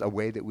becomes a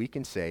way that we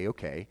can say,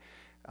 okay,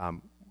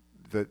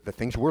 the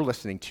things we're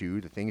listening to,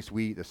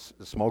 the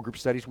small group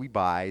studies we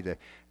buy,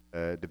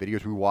 the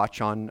videos we watch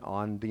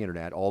on the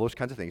internet, all those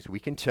kinds of things, we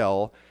can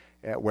tell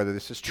whether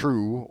this is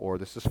true or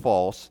this is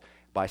false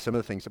by some of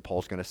the things that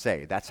Paul's going to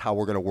say. That's how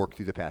we're going to work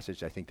through the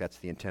passage. I think that's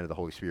the intent of the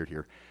Holy Spirit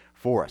here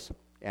for us.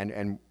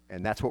 And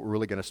that's what we're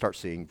really going to start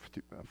seeing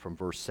from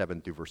verse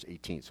 7 through verse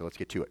 18. So let's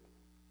get to it.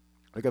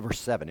 Look at verse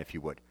 7, if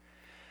you would.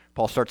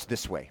 Paul starts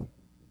this way.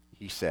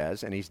 He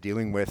says, and he's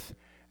dealing with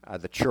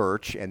the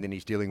church, and then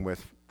he's dealing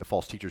with the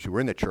false teachers who are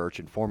in the church,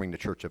 informing the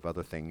church of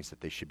other things that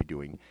they should be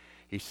doing.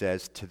 He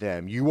says to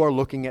them, you are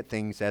looking at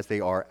things as they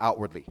are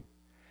outwardly.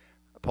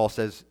 Paul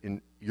says,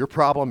 your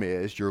problem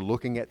is you're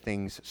looking at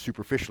things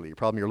superficially. Your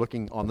problem, you're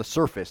looking on the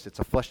surface. It's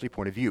a fleshly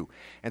point of view.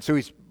 And so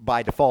he's,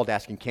 by default,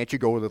 asking, can't you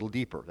go a little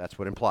deeper? That's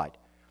what implied.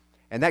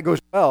 And that goes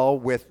well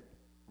with,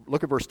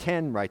 look at verse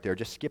 10 right there.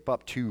 Just skip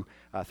up to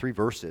 3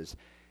 verses.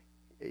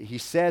 He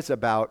says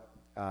about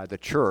the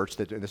church,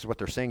 and this is what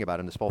they're saying about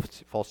him, this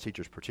false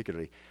teachers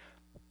particularly,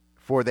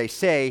 for they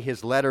say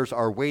his letters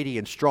are weighty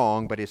and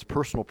strong, but his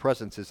personal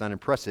presence is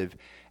unimpressive,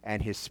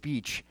 and his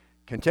speech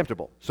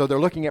contemptible. So they're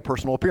looking at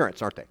personal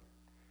appearance, aren't they?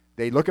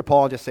 They look at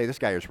Paul and just say, this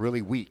guy is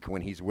really weak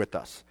when he's with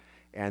us.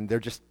 And they're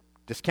just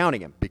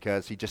discounting him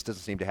because he just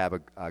doesn't seem to have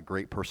a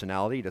great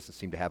personality. He doesn't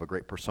seem to have a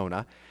great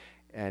persona.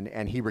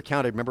 And he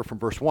recounted, remember from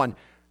verse 1,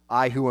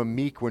 I who am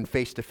meek when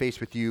face to face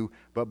with you,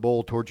 but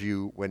bold towards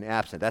you when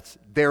absent. That's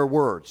their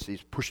words.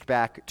 He's pushed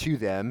back to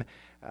them.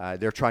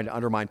 They're trying to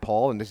undermine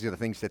Paul, and these are the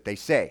things that they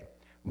say.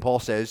 And Paul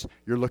says,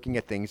 you're looking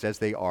at things as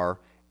they are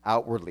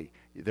outwardly.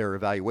 Their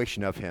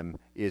evaluation of him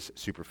is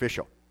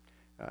superficial.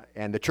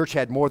 And the church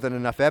had more than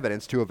enough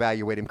evidence to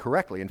evaluate him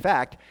correctly. In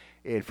fact,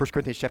 in 1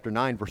 Corinthians chapter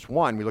 9, verse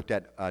 1, we looked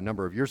at a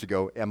number of years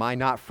ago, am I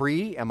not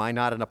free? Am I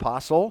not an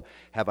apostle?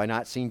 Have I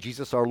not seen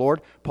Jesus our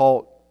Lord?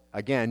 Paul,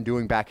 again,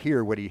 doing back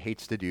here what he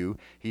hates to do,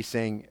 he's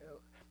saying,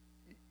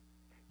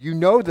 you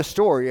know the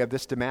story of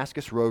this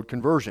Damascus Road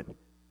conversion.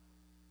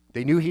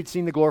 They knew he'd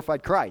seen the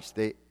glorified Christ.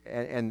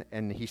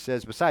 And he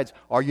says, besides,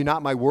 are you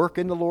not my work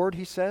in the Lord,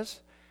 he says?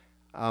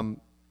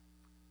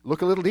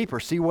 Look a little deeper,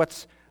 see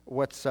what's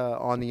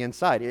on the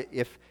inside.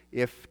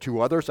 If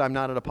to others I'm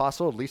not an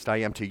apostle, at least I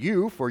am to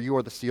you, for you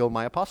are the seal of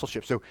my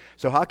apostleship.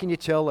 So how can you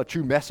tell a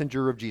true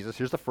messenger of Jesus?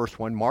 Here's the first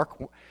one.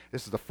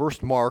 This is the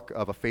first mark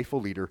of a faithful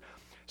leader.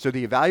 So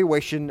the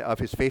evaluation of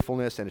his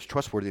faithfulness and his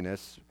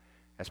trustworthiness,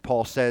 as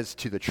Paul says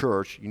to the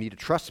church, you need to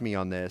trust me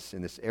on this,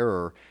 in this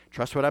error.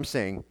 Trust what I'm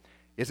saying.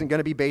 Isn't going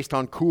to be based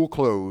on cool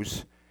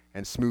clothes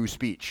and smooth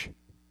speech.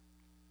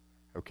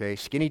 Okay,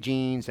 skinny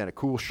jeans and a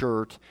cool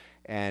shirt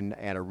and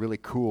a really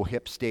cool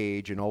hip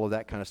stage and all of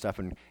that kind of stuff,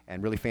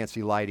 and really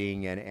fancy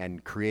lighting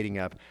and creating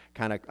a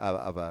kind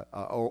of a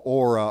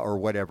aura or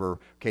whatever.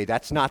 Okay,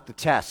 that's not the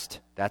test.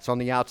 That's on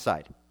the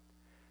outside.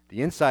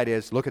 The inside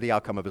is, look at the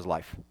outcome of his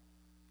life.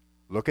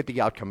 Look at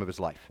the outcome of his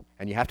life.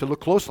 And you have to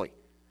look closely.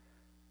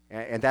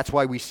 And that's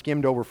why we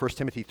skimmed over 1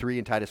 Timothy 3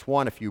 and Titus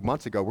 1 a few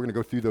months ago. We're going to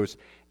go through those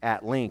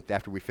at length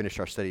after we finish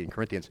our study in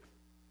Corinthians.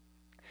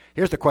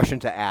 Here's the question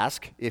to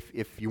ask if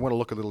you want to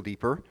look a little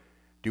deeper.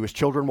 Do his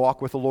children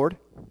walk with the Lord?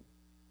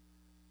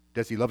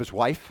 Does he love his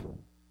wife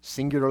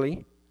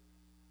singularly?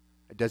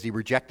 Does he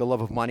reject the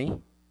love of money?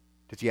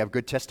 Does he have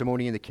good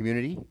testimony in the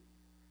community?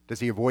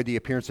 Does he avoid the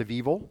appearance of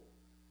evil?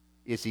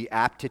 Is he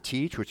apt to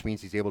teach, which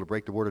means he's able to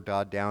break the word of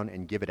God down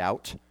and give it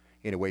out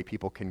in a way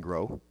people can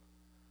grow?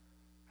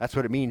 That's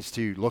what it means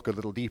to look a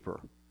little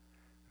deeper.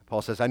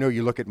 Paul says, I know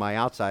you look at my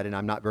outside and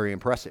I'm not very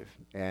impressive.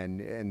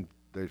 And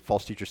the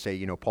false teachers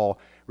say, Paul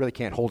really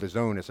can't hold his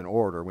own as an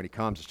orator. When he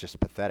comes, it's just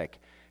pathetic.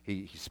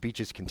 His speech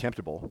is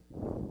contemptible.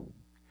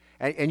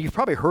 And you've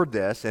probably heard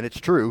this, and it's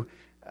true.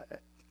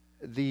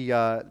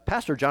 The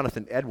Pastor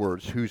Jonathan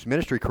Edwards, whose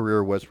ministry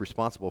career was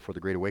responsible for the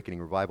Great Awakening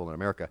revival in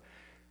America,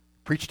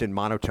 preached in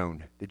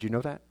monotone. Did you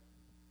know that?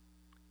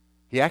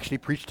 He actually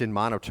preached in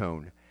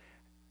monotone.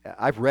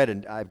 I've read,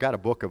 and I've got a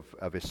book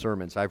of his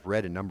sermons. I've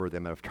read a number of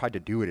them, and I've tried to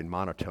do it in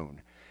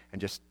monotone, and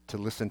just to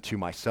listen to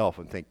myself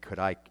and think, could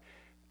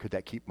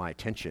that keep my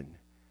attention?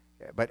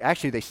 But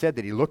actually, they said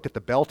that he looked at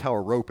the bell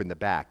tower rope in the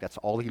back. That's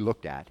all he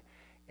looked at,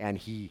 and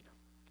he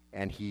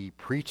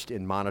preached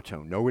in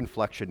monotone. No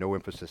inflection, no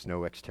emphasis,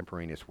 no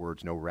extemporaneous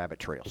words, no rabbit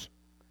trails.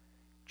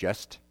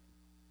 Just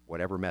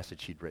whatever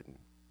message he'd written.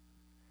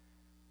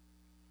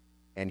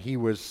 And he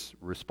was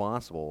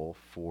responsible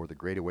for the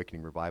Great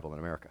Awakening revival in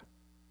America.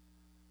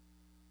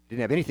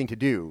 didn't have anything to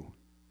do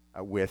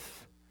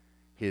with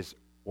his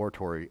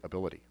oratory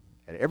ability.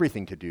 It had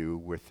everything to do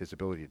with his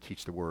ability to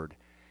teach the word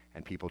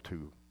and people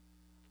to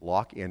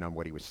lock in on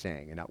what he was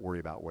saying and not worry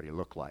about what he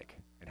looked like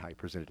and how he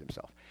presented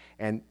himself.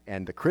 And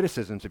the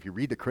criticisms, if you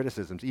read the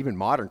criticisms, even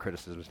modern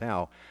criticisms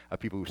now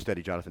of people who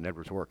study Jonathan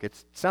Edwards' work,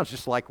 it sounds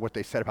just like what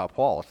they said about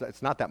Paul.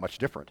 It's not that much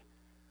different.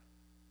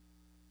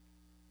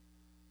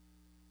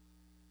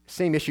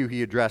 Same issue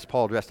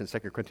Paul addressed in 2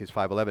 Corinthians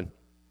 5:11.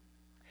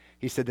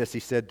 He said this,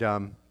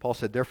 Paul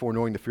said, therefore,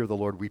 knowing the fear of the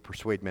Lord, we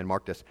persuade men,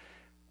 mark this,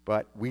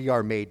 but we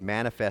are made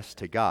manifest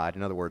to God.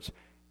 In other words,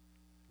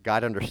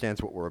 God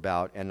understands what we're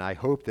about, and I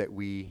hope that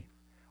we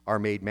are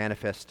made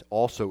manifest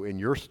also in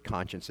your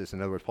consciences.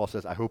 In other words, Paul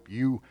says, I hope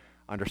you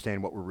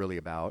understand what we're really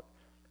about.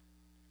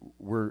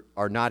 We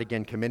are not,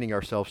 again, commending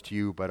ourselves to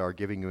you, but are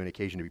giving you an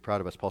occasion to be proud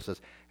of us. Paul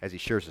says, as he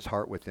shares his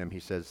heart with them, he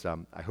says,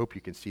 I hope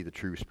you can see the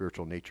true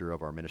spiritual nature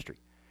of our ministry.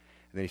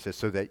 And then he says,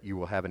 so that you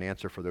will have an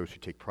answer for those who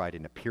take pride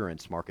in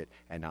appearance, mark it,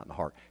 and not in the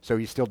heart. So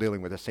he's still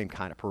dealing with the same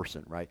kind of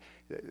person, right?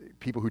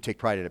 People who take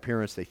pride in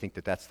appearance, they think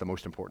that that's the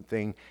most important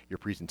thing. Your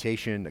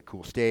presentation, the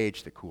cool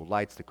stage, the cool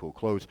lights, the cool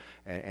clothes,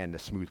 and the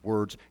smooth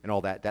words, and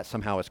all that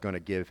somehow is going to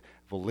give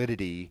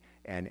validity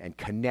and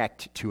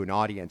connect to an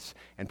audience.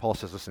 And Paul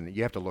says, listen,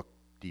 you have to look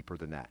deeper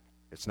than that.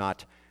 This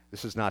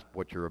is not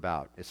what you're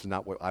about. This is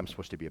not what I'm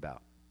supposed to be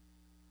about.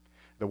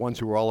 The ones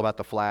who are all about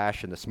the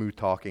flash and the smooth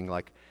talking,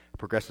 like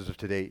progressives of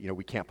today,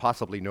 we can't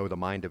possibly know the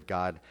mind of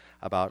God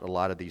about a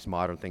lot of these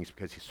modern things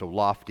because he's so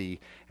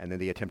lofty, and then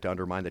they attempt to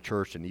undermine the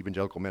church and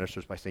evangelical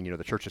ministers by saying,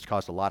 the church has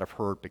caused a lot of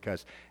hurt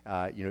because,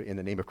 in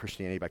the name of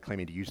Christianity, by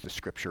claiming to use the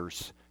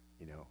scriptures,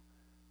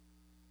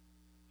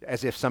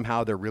 as if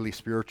somehow they're really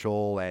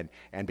spiritual,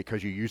 and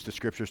because you use the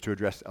scriptures to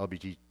address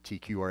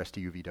LGBTQ or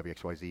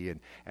STUV,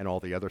 and all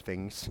the other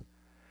things,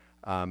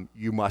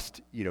 you must,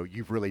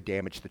 you've really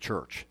damaged the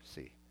church,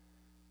 see.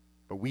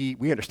 But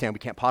we understand we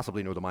can't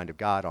possibly know the mind of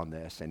God on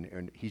this,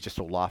 and he's just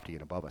so lofty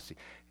and above us. See,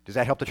 does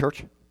that help the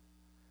church?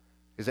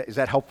 Is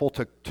that helpful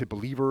to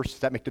believers? Does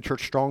that make the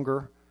church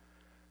stronger?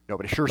 No,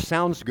 but it sure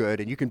sounds good,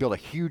 and you can build a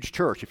huge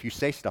church if you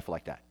say stuff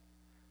like that.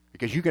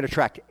 Because you can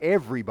attract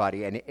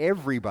everybody, and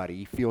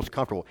everybody feels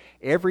comfortable.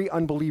 Every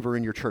unbeliever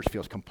in your church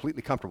feels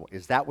completely comfortable.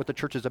 Is that what the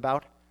church is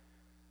about?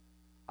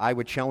 I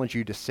would challenge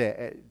you to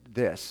say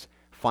this.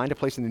 Find a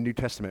place in the New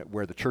Testament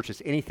where the church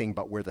is anything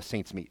but where the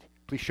saints meet.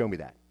 Please show me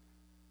that.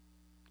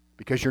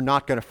 Because you're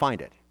not going to find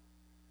it.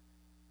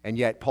 And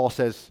yet Paul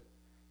says,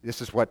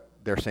 this is what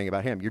they're saying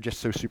about him. You're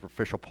just so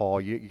superficial, Paul.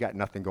 You got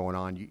nothing going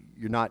on.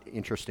 You're not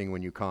interesting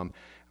when you come.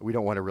 We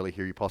don't want to really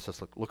hear you. Paul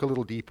says, look a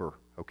little deeper,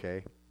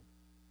 okay?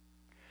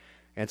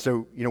 And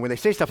so, when they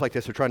say stuff like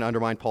this, they're trying to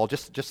undermine Paul,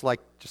 just like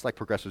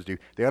progressives do.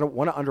 They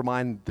want to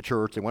undermine the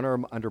church. They want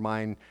to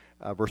undermine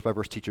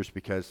verse-by-verse teachers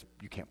because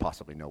you can't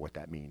possibly know what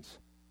that means.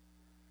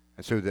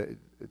 And so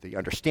the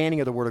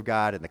understanding of the Word of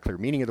God and the clear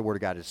meaning of the Word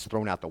of God is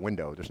thrown out the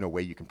window. There's no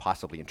way you can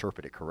possibly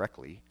interpret it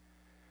correctly.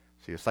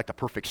 See, it's like the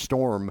perfect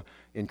storm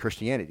in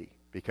Christianity,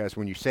 because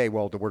when you say,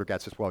 well, the Word of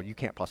God says, well, you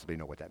can't possibly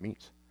know what that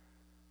means.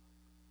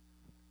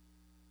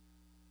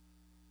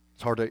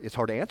 It's hard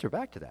to answer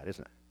back to that,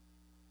 isn't it?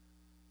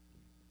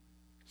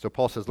 So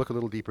Paul says, look a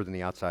little deeper than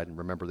the outside, and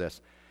remember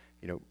this.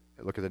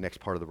 Look at the next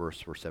part of the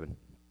verse 7.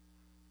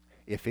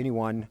 If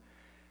anyone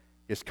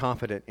is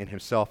confident in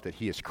himself that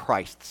he is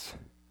Christ's,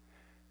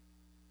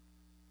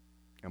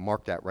 and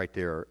mark that right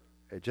there.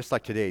 Just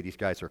like today, these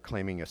guys are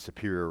claiming a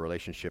superior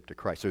relationship to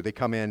Christ. So they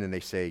come in and they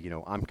say,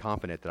 I'm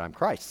confident that I'm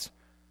Christ's.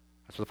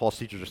 That's what the false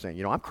teachers are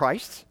saying. I'm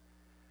Christ's,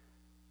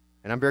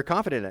 and I'm very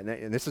confident.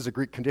 And this is a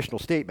Greek conditional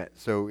statement,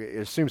 so it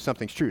assumes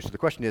something's true. So the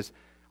question is,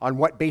 on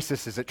what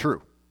basis is it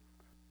true?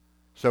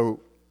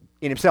 So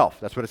in himself,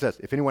 that's what it says.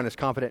 If anyone is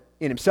confident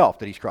in himself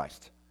that he's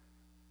Christ.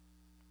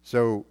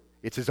 So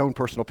it's his own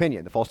personal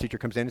opinion. The false teacher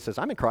comes in and says,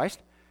 I'm in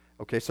Christ.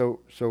 Okay, so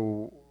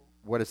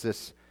what is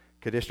this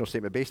conditional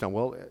statement based on?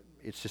 Well,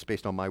 it's just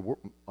based on my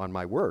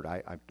word.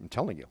 I'm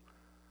telling you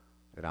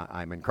that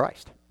I'm in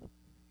Christ.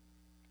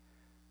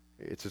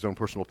 It's his own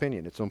personal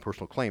opinion, its own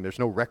personal claim. There's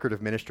no record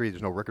of ministry.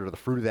 There's no record of the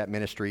fruit of that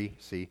ministry.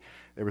 See,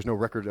 there was no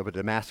record of a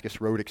Damascus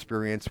Road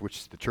experience,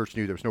 which the church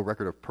knew. There was no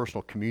record of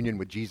personal communion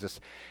with Jesus,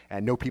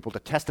 and no people to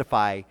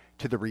testify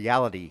to the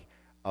reality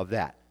of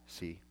that.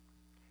 See,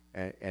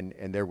 and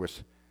there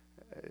was,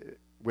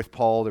 with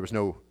Paul, there was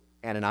no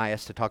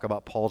Ananias to talk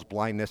about Paul's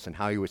blindness and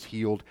how he was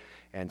healed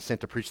and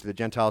sent to preach to the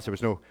Gentiles. There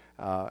was no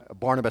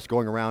Barnabas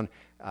going around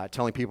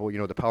telling people,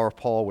 the power of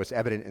Paul was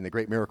evident in the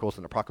great miracles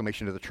and the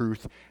proclamation of the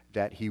truth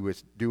that he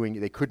was doing.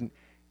 They couldn't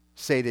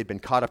say they'd been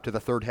caught up to the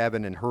third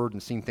heaven and heard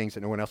and seen things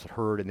that no one else had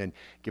heard and then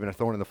given a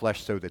thorn in the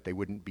flesh so that they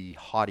wouldn't be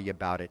haughty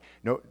about it.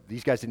 No,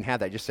 these guys didn't have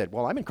that. They just said,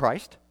 well, I'm in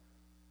Christ.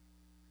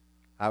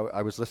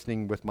 I was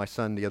listening with my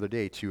son the other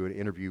day to an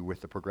interview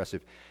with the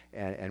progressive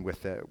and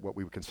with what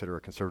we would consider a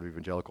conservative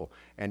evangelical.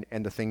 And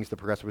the things the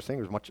progressive was saying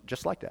was much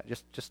just like that.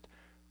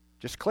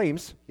 Just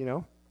claims,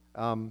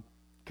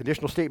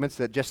 conditional statements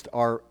that just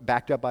are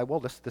backed up by,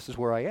 well, this is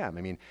where I am.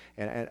 I mean,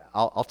 and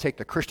I'll take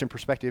the Christian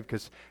perspective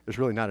because there's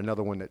really not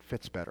another one that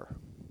fits better.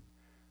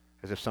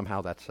 as if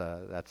somehow that's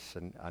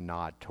a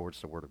nod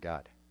towards the Word of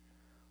God.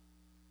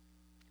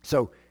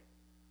 So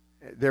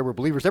there were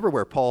believers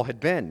everywhere Paul had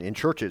been in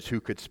churches who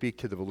could speak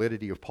to the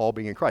validity of Paul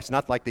being in Christ.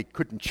 Not like they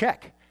couldn't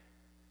check.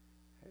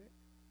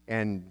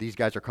 And these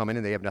guys are coming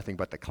and they have nothing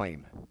but the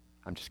claim.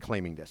 I'm just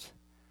claiming this.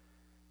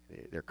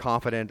 They're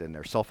confident and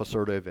they're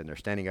self-assertive and they're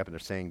standing up and they're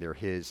saying they're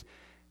his.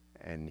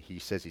 And he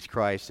says he's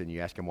Christ, and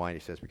you ask him why,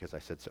 and he says, because I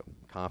said so.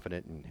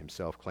 Confident in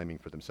himself, claiming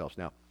for themselves.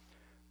 Now,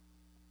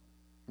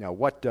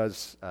 what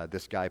does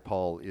this guy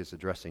Paul is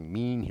addressing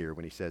mean here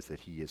when he says that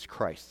he is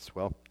Christ's?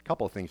 Well, a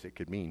couple of things it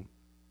could mean.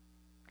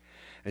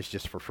 It's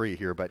just for free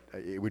here, but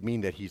it would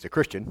mean that he's a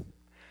Christian,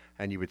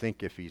 and you would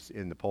think if he's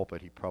in the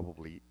pulpit, he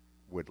probably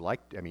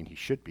he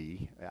should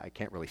be. I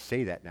can't really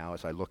say that now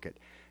as I look at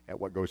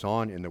what goes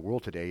on in the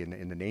world today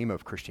in the name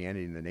of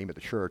Christianity, in the name of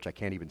the church. I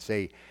can't even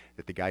say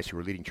that the guys who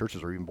are leading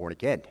churches are even born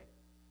again.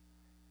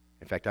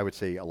 In fact, I would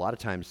say a lot of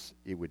times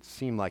it would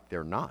seem like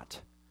they're not.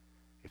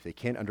 If they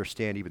can't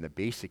understand even the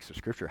basics of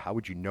Scripture, how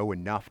would you know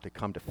enough to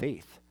come to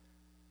faith?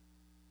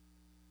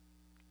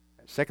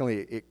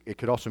 Secondly, it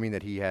could also mean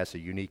that he has a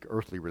unique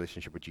earthly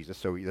relationship with Jesus,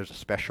 so there's a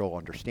special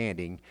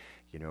understanding,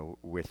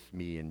 with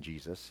me and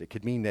Jesus. It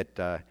could mean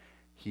that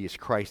he is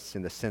Christ's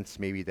in the sense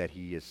maybe that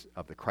he is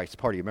of the Christ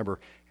party. Remember,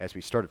 as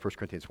we started 1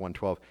 Corinthians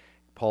 1:12,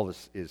 Paul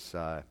is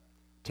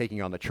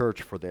taking on the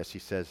church for this. He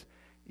says,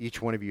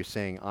 each one of you is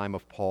saying, I'm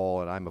of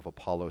Paul, and I'm of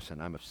Apollos,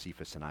 and I'm of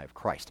Cephas, and I of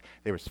Christ.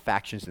 There was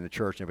factions in the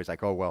church, and everybody's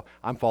like, oh, well,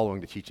 I'm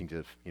following the teachings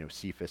of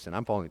Cephas, and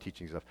I'm following the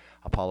teachings of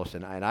Apollos,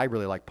 and I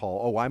really like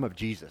Paul. Oh, I'm of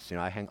Jesus.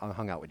 I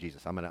hung out with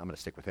Jesus. I'm gonna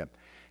stick with him.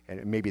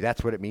 And maybe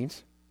that's what it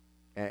means.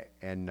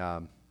 And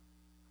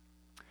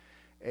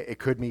it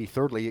could mean,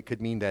 thirdly, it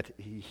could mean that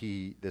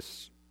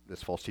this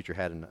false teacher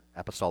had an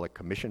apostolic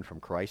commission from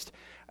Christ,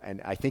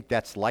 and I think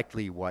that's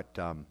likely what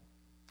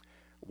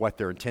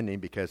they're intending,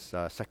 because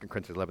 2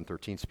 Corinthians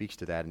 11:13 speaks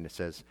to that, and it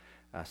says,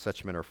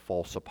 such men are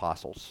false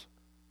apostles.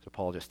 So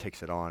Paul just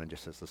takes it on and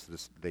just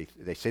says,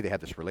 they say they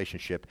have this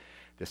relationship,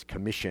 this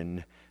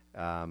commission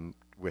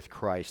with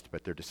Christ,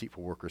 but they're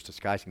deceitful workers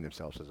disguising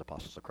themselves as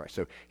apostles of Christ.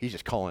 So he's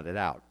just calling it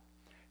out.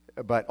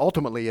 But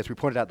ultimately, as we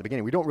pointed out at the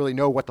beginning, we don't really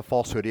know what the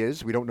falsehood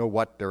is. We don't know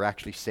what they're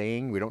actually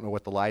saying. We don't know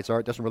what the lies are.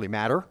 It doesn't really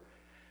matter,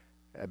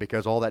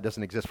 because all that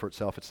doesn't exist for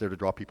itself. It's there to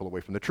draw people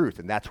away from the truth,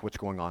 and that's what's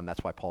going on.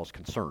 That's why Paul's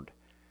concerned.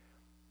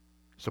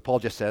 So Paul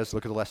just says,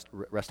 look at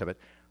the rest of it,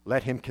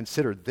 let him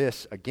consider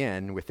this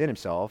again within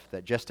himself,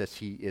 that just as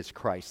he is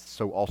Christ,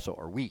 so also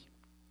are we.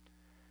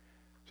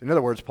 So in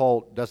other words,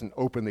 Paul doesn't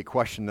openly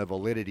question the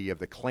validity of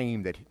the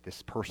claim that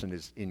this person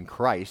is in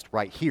Christ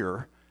right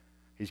here.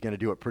 He's going to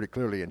do it pretty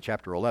clearly in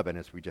chapter 11,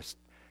 as we just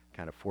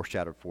kind of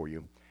foreshadowed for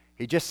you.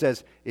 He just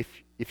says,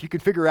 if you can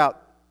figure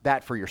out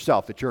that for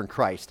yourself, that you're in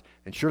Christ,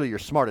 then surely you're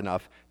smart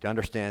enough to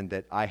understand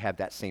that I have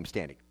that same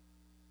standing.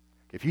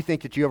 If you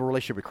think that you have a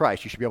relationship with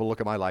Christ, you should be able to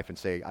look at my life and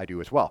say, I do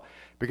as well.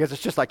 Because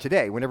it's just like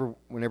today.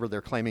 Whenever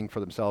they're claiming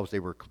for themselves, they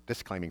were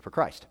disclaiming for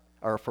Christ,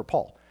 or for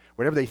Paul.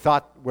 Whatever they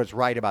thought was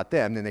right about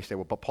them, then they say,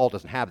 well, but Paul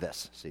doesn't have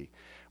this, see.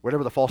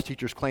 Whatever the false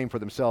teachers claim for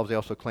themselves, they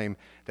also claim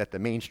that the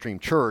mainstream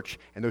church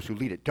and those who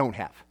lead it don't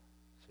have.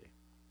 See,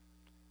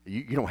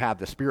 you don't have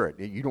the Spirit.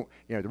 You don't.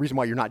 The reason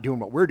why you're not doing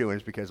what we're doing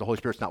is because the Holy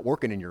Spirit's not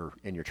working in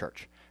your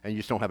church, and you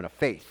just don't have enough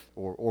faith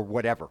or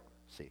whatever.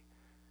 See.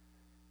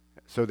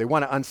 So they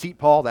want to unseat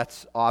Paul.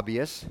 That's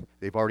obvious.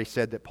 They've already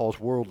said that Paul's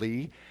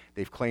worldly.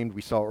 They've claimed,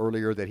 we saw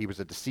earlier, that he was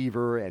a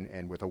deceiver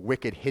and with a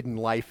wicked hidden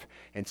life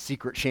and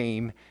secret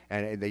shame.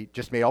 And they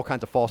just made all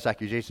kinds of false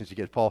accusations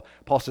against Paul.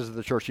 Paul says to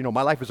the church,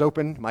 my life is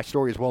open. My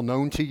story is well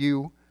known to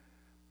you.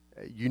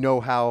 You know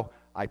how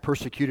I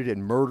persecuted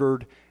and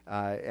murdered,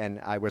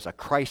 and I was a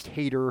Christ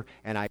hater,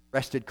 and I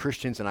arrested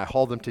Christians, and I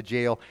hauled them to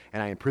jail,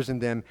 and I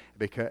imprisoned them,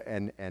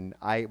 and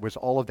I was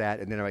all of that,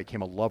 and then I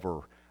became a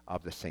lover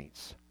of the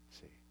saints.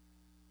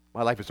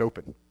 My life is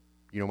open.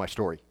 You know my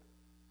story.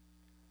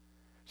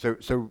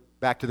 So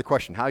back to the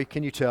question, how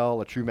can you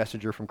tell a true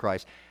messenger from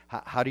Christ?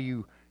 How do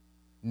you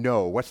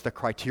know? What's the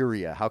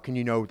criteria? How can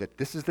you know that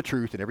this is the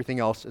truth and everything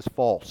else is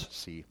false?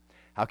 See,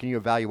 how can you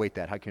evaluate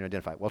that? How can you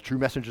identify it? Well, true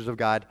messengers of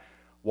God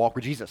walk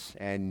with Jesus,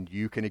 and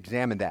you can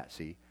examine that,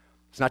 see.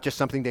 It's not just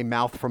something they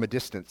mouth from a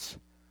distance.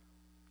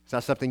 It's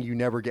not something you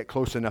never get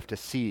close enough to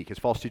see, because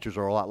false teachers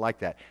are a lot like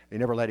that. They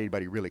never let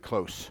anybody really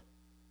close.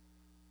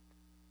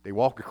 They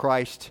walk with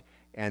Christ,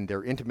 and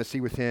their intimacy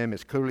with him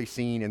is clearly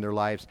seen in their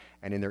lives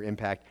and in their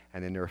impact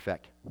and in their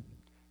effect.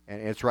 And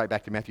it's right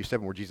back to Matthew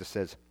 7 where Jesus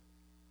says,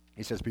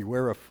 he says,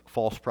 beware of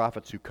false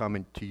prophets who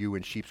come to you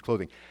in sheep's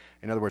clothing.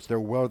 In other words,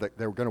 they're going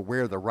to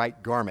wear the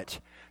right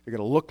garment. They're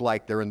going to look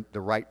like they're in the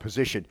right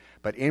position.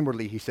 But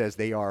inwardly, he says,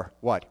 they are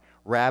what?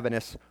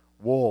 Ravenous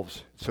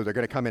wolves. So they're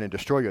going to come in and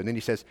destroy you. And then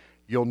he says,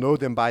 you'll know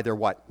them by their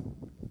what?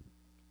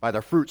 By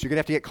their fruits. You're going to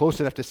have to get close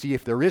enough to see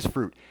if there is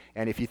fruit.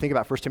 And if you think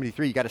about 1 Timothy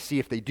 3, you got to see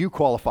if they do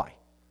qualify.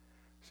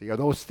 See, are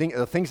those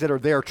the things that are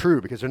there true?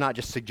 Because they're not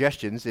just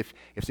suggestions. If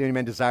any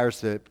man desires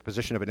the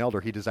position of an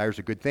elder, he desires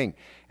a good thing.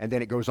 And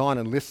then it goes on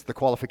and lists the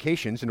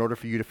qualifications in order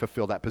for you to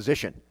fulfill that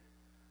position.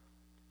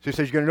 So he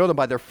says you're going to know them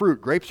by their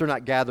fruit. Grapes are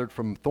not gathered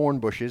from thorn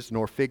bushes,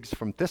 nor figs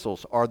from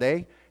thistles, are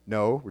they?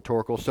 No,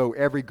 rhetorical. So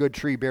every good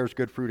tree bears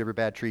good fruit, every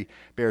bad tree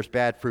bears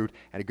bad fruit,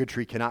 and a good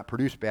tree cannot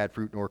produce bad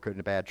fruit, nor can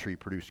a bad tree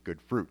produce good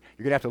fruit.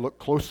 You're going to have to look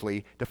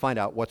closely to find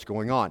out what's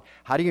going on.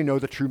 How do you know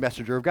the true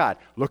messenger of God?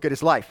 Look at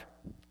his life.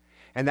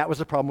 And that was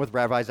the problem with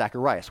Rabbi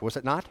Zacharias, was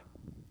it not?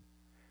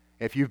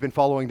 If you've been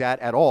following that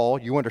at all,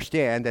 you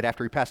understand that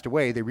after he passed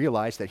away, they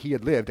realized that he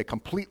had lived a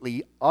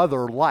completely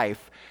other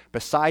life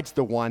besides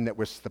the one that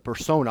was the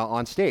persona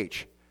on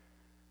stage.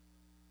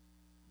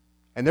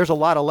 And there's a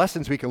lot of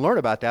lessons we can learn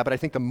about that, but I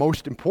think the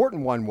most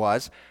important one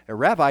was that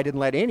Rabbi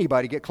didn't let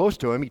anybody get close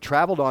to him. He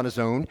traveled on his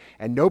own,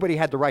 and nobody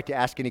had the right to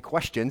ask any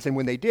questions. And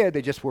when they did,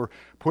 they just were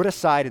put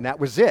aside, and that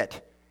was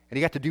it. And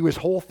he got to do his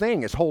whole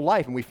thing, his whole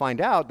life. And we find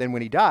out then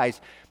when he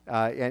dies,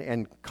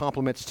 and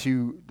compliments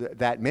to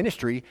that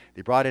ministry,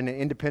 they brought in an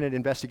independent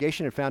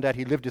investigation and found out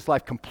he lived his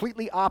life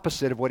completely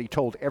opposite of what he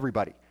told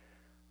everybody.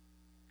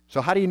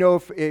 So how do you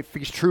know if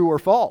he's true or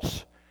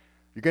false?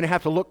 You're going to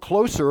have to look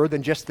closer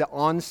than just the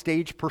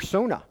on-stage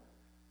persona.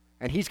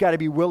 And he's got to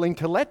be willing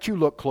to let you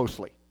look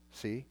closely.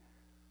 See?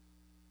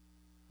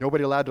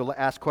 Nobody allowed to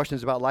ask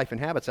questions about life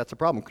and habits. That's the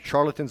problem.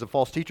 Charlatans and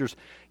false teachers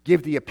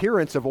give the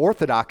appearance of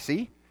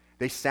orthodoxy.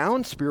 They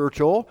sound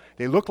spiritual.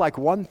 They look like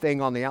one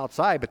thing on the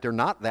outside, but they're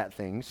not that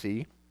thing,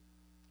 see?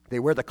 They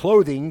wear the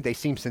clothing. They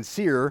seem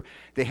sincere.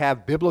 They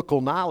have biblical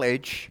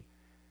knowledge.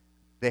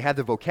 They have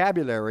the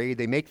vocabulary.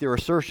 They make their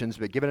assertions,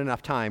 but given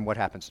enough time, what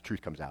happens? The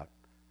truth comes out.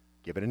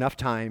 Given enough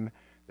time,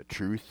 the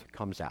truth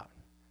comes out.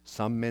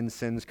 Some men's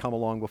sins come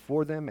along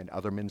before them, and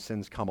other men's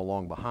sins come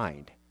along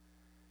behind.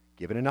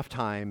 Given enough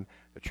time,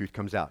 the truth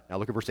comes out. Now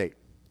look at verse 8.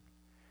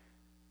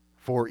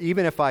 For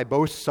even if I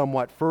boast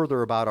somewhat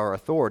further about our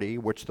authority,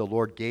 which the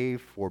Lord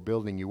gave for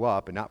building you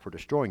up and not for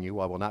destroying you,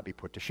 I will not be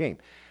put to shame.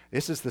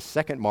 This is the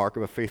second mark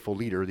of a faithful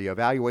leader, the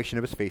evaluation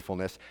of his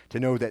faithfulness, to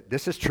know that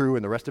this is true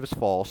and the rest of it is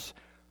false.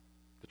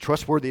 The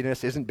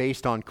trustworthiness isn't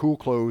based on cool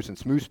clothes and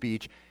smooth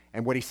speech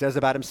and what he says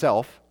about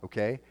himself,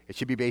 okay? It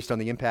should be based on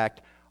the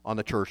impact on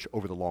the church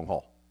over the long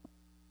haul.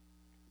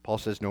 Paul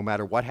says, no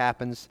matter what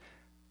happens,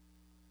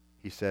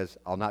 he says,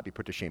 I'll not be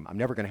put to shame. I'm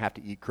never going to have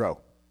to eat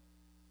crow.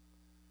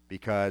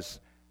 Because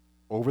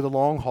over the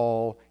long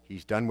haul,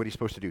 he's done what he's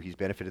supposed to do. He's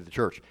benefited the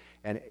church.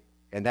 And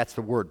that's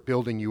the word,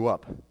 building you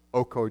up.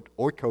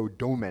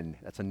 Oikodomen,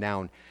 that's a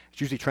noun.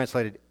 It's usually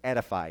translated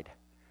edified.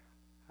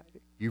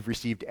 You've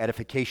received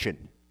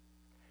edification.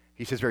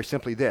 He says very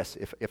simply this,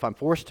 if I'm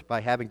forced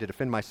by having to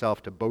defend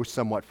myself to boast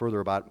somewhat further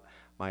about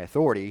my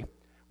authority,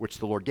 which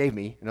the Lord gave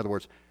me, in other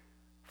words,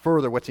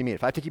 further, what's he mean?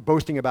 If I have to keep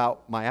boasting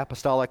about my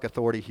apostolic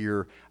authority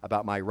here,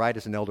 about my right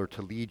as an elder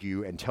to lead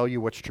you and tell you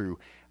what's true,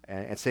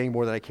 and saying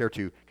more than I care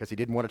to, because he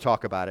didn't want to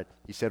talk about it.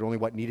 He said only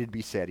what needed to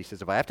be said. He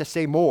says, if I have to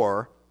say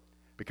more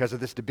because of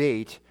this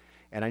debate,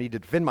 and I need to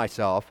defend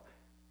myself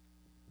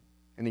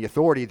and the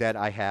authority that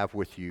I have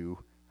with you,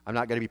 I'm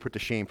not going to be put to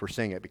shame for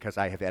saying it because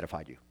I have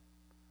edified you.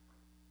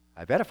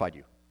 I've edified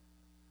you.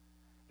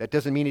 That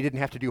doesn't mean he didn't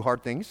have to do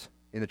hard things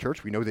in the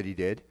church. We know that he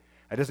did.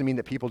 That doesn't mean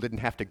that people didn't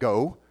have to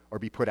go or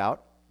be put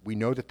out. We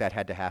know that that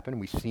had to happen.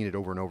 We've seen it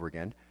over and over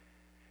again.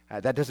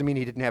 That doesn't mean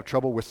he didn't have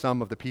trouble with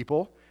some of the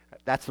people.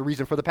 That's the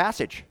reason for the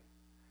passage.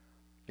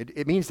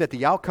 It means that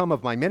the outcome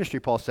of my ministry,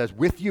 Paul says,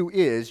 with you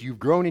is you've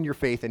grown in your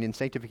faith and in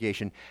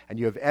sanctification, and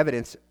you have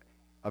evidence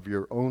of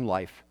your own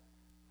life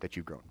that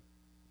you've grown.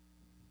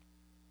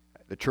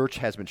 The church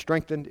has been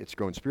strengthened. It's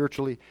grown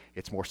spiritually.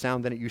 It's more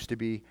sound than it used to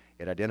be.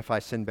 It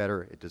identifies sin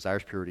better. It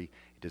desires purity.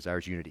 It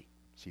desires unity.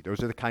 See,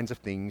 those are the kinds of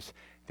things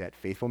that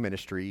faithful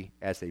ministry,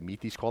 as they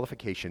meet these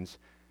qualifications,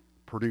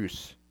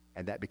 produce,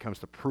 and that becomes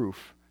the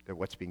proof that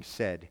what's being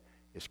said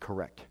is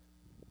correct.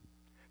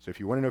 So if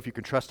you want to know if you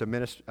can trust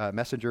a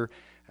messenger,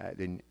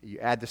 then you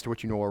add this to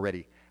what you know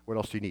already. What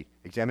else do you need?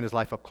 Examine his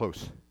life up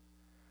close.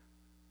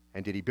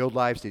 And did he build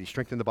lives? Did he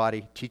strengthen the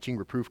body? Teaching,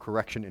 reproof,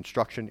 correction,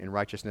 instruction in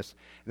righteousness.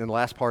 And then the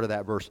last part of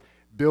that verse,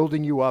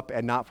 building you up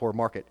and not for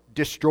market.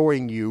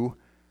 Destroying you,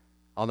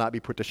 I'll not be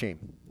put to shame.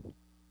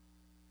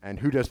 And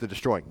who does the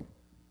destroying?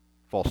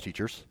 False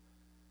teachers.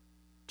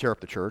 Tear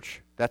up the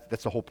church.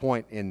 That's the whole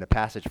point in the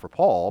passage for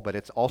Paul, but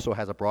it also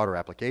has a broader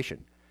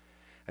application.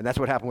 And that's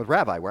what happened with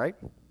Rabbi, right?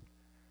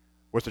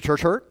 Was the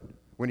church hurt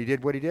when he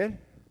did what he did?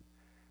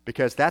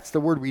 Because that's the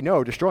word we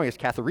know. Destroying is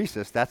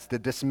katharesis. That's the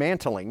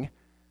dismantling.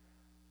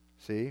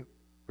 See?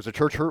 Was the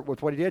church hurt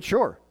with what he did?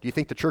 Sure. Do you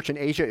think the church in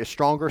Asia is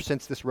stronger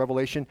since this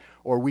revelation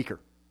or weaker?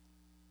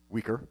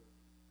 Weaker.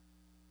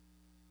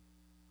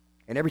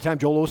 And every time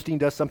Joel Osteen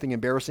does something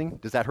embarrassing,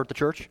 does that hurt the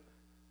church?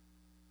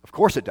 Of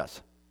course it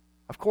does.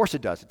 Of course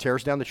it does. It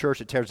tears down the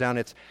church. It tears down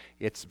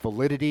its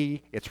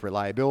validity, its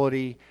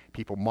reliability.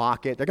 People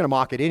mock it. They're going to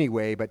mock it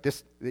anyway, but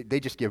they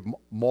just give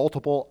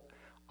multiple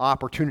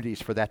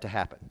opportunities for that to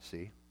happen,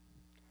 see?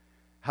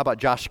 How about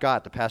Josh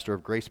Scott, the pastor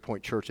of Grace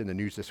Point Church, in the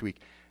news this week,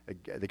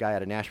 the guy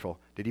out of Nashville?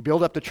 Did he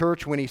build up the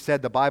church when he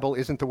said the Bible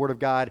isn't the Word of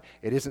God,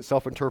 it isn't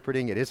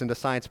self-interpreting, it isn't a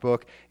science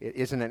book, it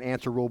isn't an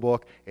answer rule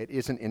book, it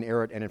isn't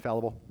inerrant and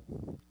infallible?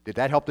 Did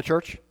that help the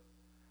church?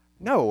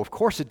 No, of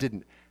course it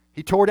didn't.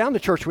 He tore down the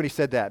church when he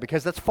said that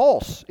because that's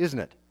false, isn't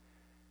it?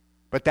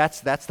 But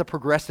that's the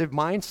progressive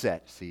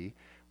mindset, see?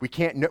 We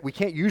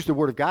can't use the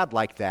Word of God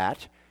like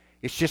that.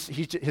 It's just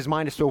his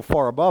mind is so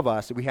far above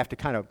us that we have to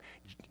kind of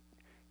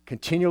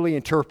continually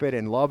interpret,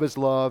 and love is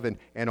love,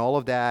 and all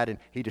of that, and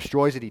he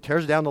destroys it. He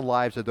tears down the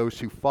lives of those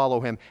who follow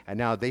him, and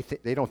now they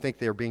don't think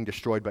they're being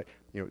destroyed, but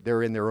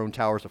they're in their own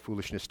towers of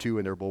foolishness too,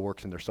 and their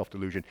bulwarks and their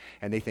self-delusion,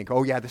 and they think,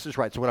 oh yeah, this is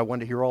right. It's what I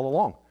wanted to hear all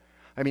along.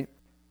 I mean,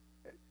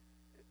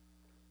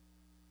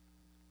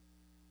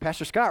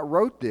 Pastor Scott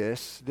wrote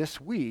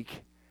this week,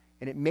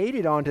 and it made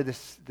it onto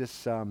this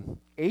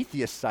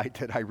atheist site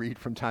that I read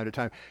from time to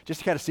time, just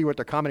to kind of see what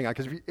they're commenting on.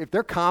 Because if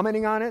they're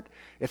commenting on it,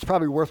 it's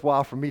probably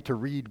worthwhile for me to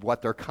read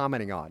what they're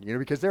commenting on.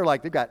 Because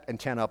they've got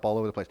antenna up all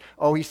over the place.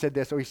 Oh, he said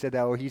this. Oh, he said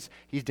that. Oh, he's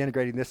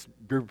denigrating this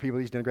group of people.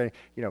 He's denigrating.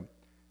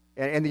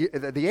 And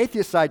the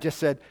atheist side just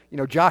said,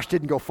 Josh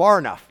didn't go far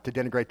enough to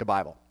denigrate the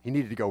Bible. He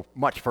needed to go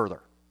much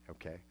further.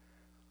 Okay.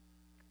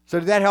 So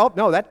did that help?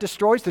 No, that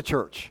destroys the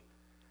church.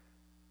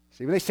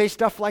 See, when they say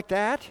stuff like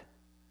that.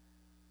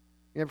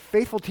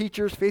 Faithful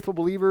teachers, faithful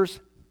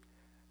believers,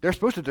 they're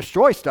supposed to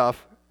destroy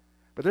stuff,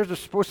 but they're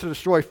just supposed to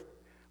destroy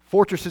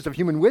fortresses of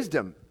human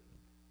wisdom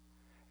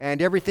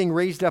and everything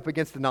raised up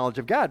against the knowledge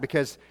of God,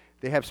 because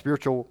they have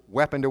spiritual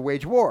weapon to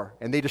wage war,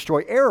 and they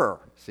destroy error.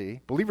 See,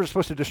 believers are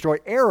supposed to destroy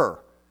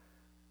error.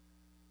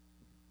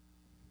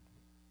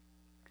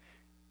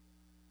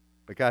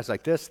 But guys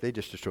like this, they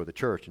just destroy the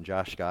church, and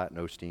Josh Scott and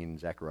Osteen,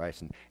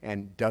 Zacharias,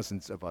 and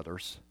dozens of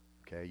others.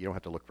 Okay, you don't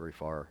have to look very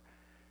far.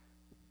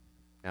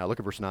 Now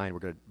look at verse 9. We're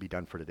going to be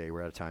done for today.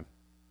 We're out of time.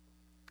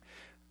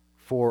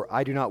 For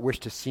I do not wish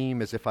to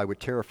seem as if I would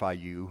terrify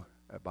you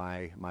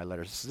by my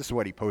letters. This is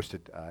what he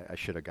posted. I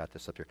should have got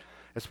this up here.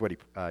 This is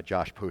what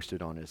Josh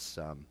posted on his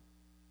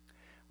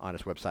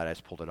website. I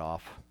just pulled it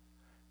off,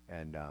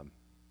 and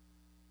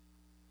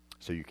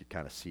so you could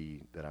kind of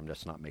see that I'm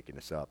just not making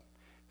this up.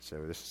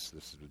 So this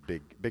is a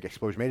big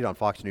explosion. Made it on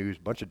Fox News. A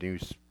bunch of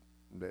news.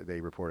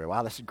 They reported,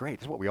 wow, this is great.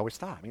 This is what we always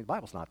thought. I mean, the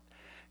Bible's not.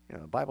 The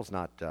Bible's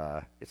not,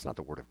 it's not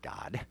the Word of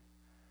God.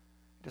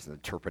 It doesn't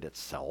interpret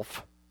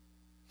itself.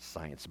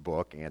 Science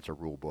book, answer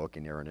rule book,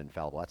 inerrant and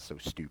infallible. That's so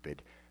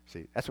stupid.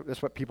 See,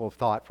 that's what people have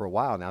thought for a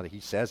while. Now that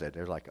he says it,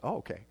 they're like, oh,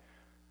 okay.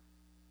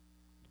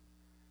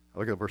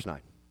 Look at verse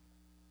 9.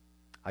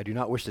 I do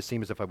not wish to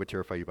seem as if I would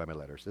terrify you by my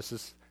letters. This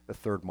is the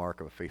third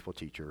mark of a faithful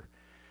teacher,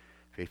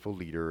 faithful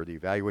leader. The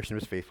evaluation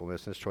of his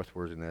faithfulness and his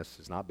trustworthiness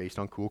is not based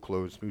on cool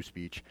clothes, smooth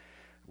speech.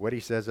 What he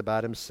says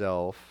about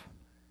himself,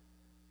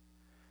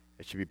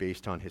 it should be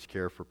based on his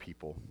care for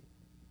people.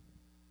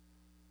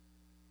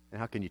 And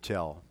how can you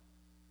tell?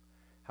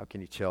 How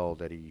can you tell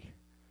that he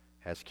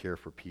has care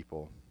for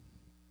people?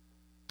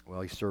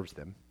 Well, he serves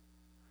them.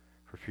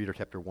 1 Peter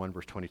chapter 1,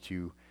 verse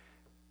 22.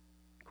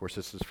 Of course,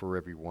 this is for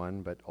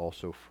everyone, but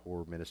also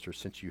for ministers.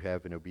 Since you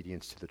have, in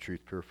obedience to the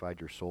truth, purified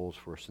your souls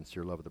for a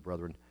sincere love of the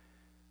brethren,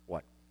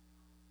 what?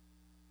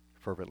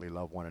 Fervently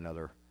love one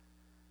another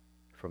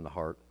from the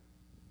heart.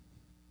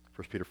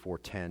 1 Peter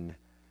 4:10.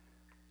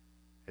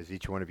 As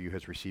each one of you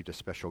has received a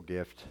special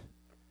gift.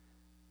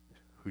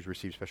 Who's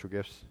received special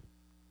gifts?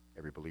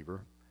 Every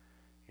believer.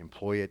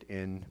 Employ it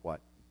in what?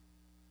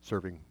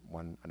 Serving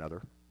one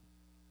another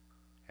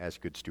as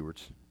good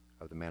stewards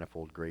of the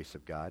manifold grace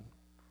of God.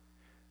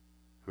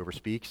 Whoever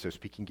speaks, so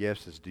speaking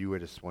gifts, is do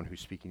it as one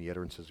who's speaking the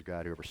utterances of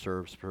God. Whoever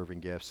serves, serving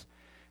gifts,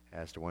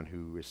 as to one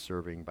who is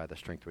serving by the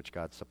strength which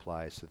God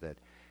supplies, so that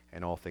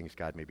in all things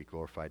God may be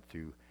glorified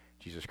through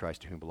Jesus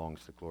Christ, to whom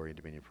belongs the glory and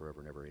dominion forever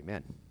and ever.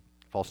 Amen.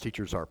 False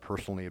teachers are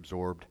personally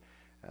absorbed.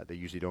 They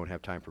usually don't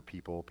have time for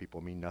people.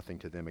 People mean nothing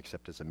to them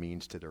except as a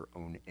means to their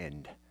own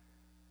end.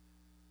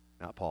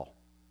 Not Paul.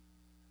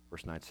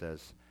 Verse 9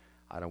 says,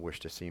 I don't wish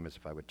to seem as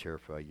if I would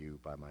terrify you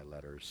by my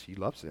letters. He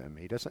loves them.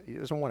 He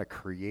doesn't want to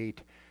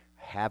create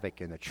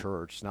havoc in the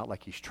church. It's not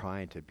like he's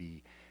trying to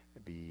be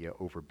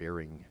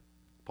overbearing.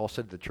 Paul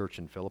said to the church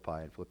in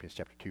Philippi in Philippians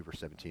chapter 2, verse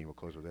 17. We'll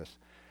close with this.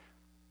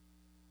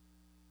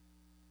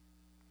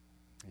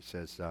 He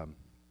says,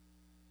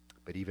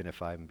 but even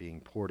if I'm being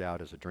poured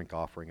out as a drink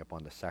offering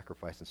upon the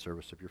sacrifice and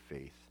service of your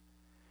faith.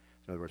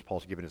 In other words,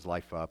 Paul's given his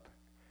life up.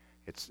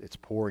 It's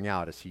pouring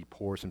out as he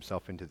pours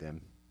himself into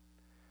them.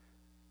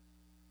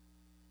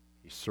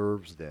 He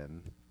serves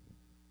them.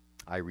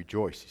 I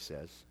rejoice, he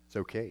says. It's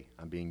okay.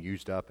 I'm being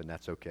used up, and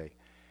that's okay.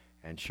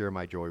 And share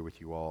my joy with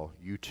you all.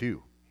 You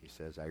too, he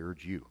says, I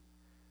urge you.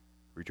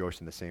 Rejoice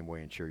in the same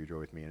way and share your joy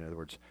with me. In other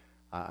words,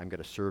 I'm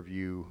going to serve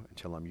you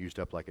until I'm used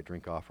up like a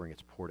drink offering.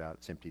 It's poured out,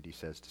 it's emptied. He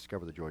says,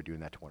 discover the joy doing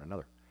that to one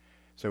another.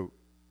 So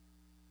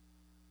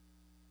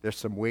there's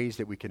some ways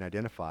that we can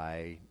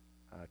identify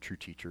true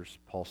teachers.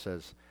 Paul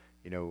says,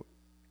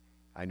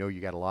 I know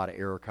you got a lot of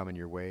error coming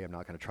your way. I'm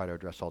not going to try to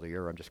address all the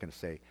error. I'm just going to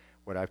say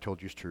what I've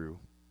told you is true.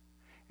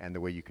 And the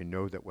way you can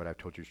know that what I've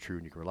told you is true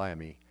and you can rely on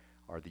me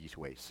are these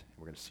ways.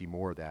 We're going to see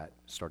more of that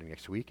starting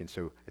next week. And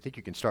so I think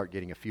you can start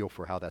getting a feel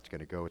for how that's going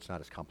to go. It's not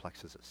as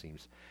complex as it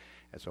seems.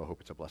 And so I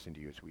hope it's a blessing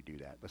to you as we do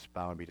that. Let's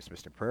bow and be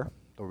dismissed in prayer.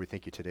 Lord, we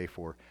thank you today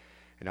for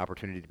an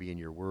opportunity to be in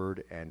your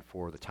word and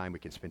for the time we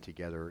can spend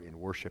together in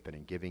worship and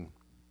in giving.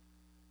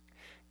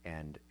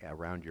 and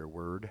around your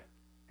word.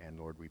 And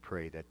Lord, we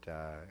pray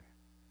that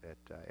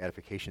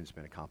edification has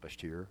been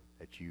accomplished here,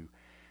 that you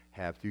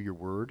have, through your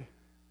word,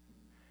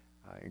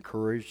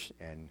 encouraged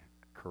and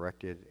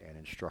corrected and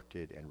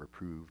instructed and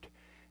reproved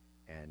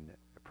and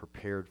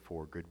prepared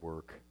for good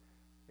work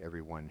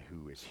everyone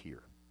who is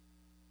here.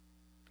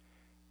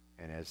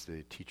 And as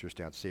the teachers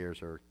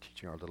downstairs are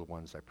teaching our little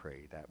ones, I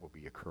pray that will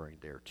be occurring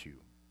there too.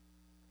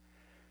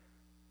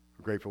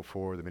 We're grateful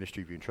for the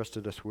ministry you've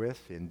entrusted us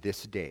with in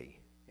this day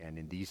and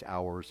in these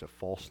hours of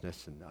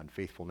falseness and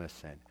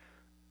unfaithfulness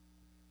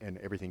and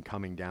everything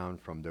coming down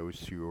from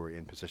those who are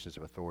in positions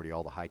of authority,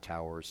 all the high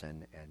towers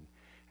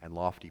and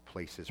lofty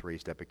places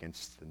raised up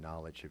against the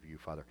knowledge of you,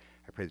 Father.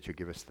 I pray that you'll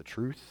give us the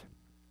truth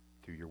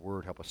through your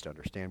word. Help us to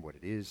understand what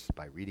it is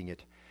by reading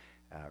it,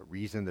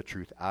 reason the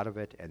truth out of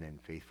it, and then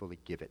faithfully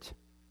give it.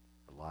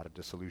 A lot of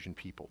disillusioned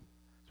people.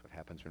 That's what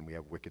happens when we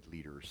have wicked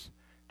leaders.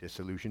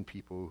 Disillusioned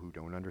people who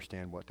don't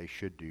understand what they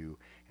should do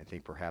and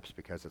think perhaps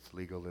because it's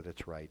legal that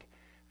it's right.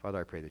 Father,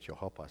 I pray that you'll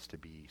help us to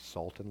be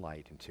salt and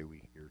light until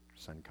your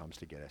Son comes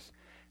to get us.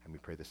 And we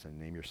pray this in the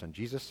name of your Son,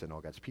 Jesus, and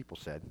all God's people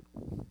said,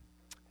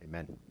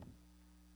 amen.